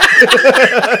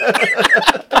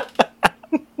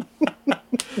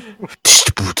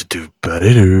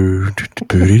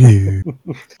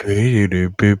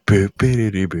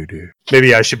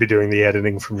Maybe I should be doing the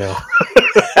editing from now.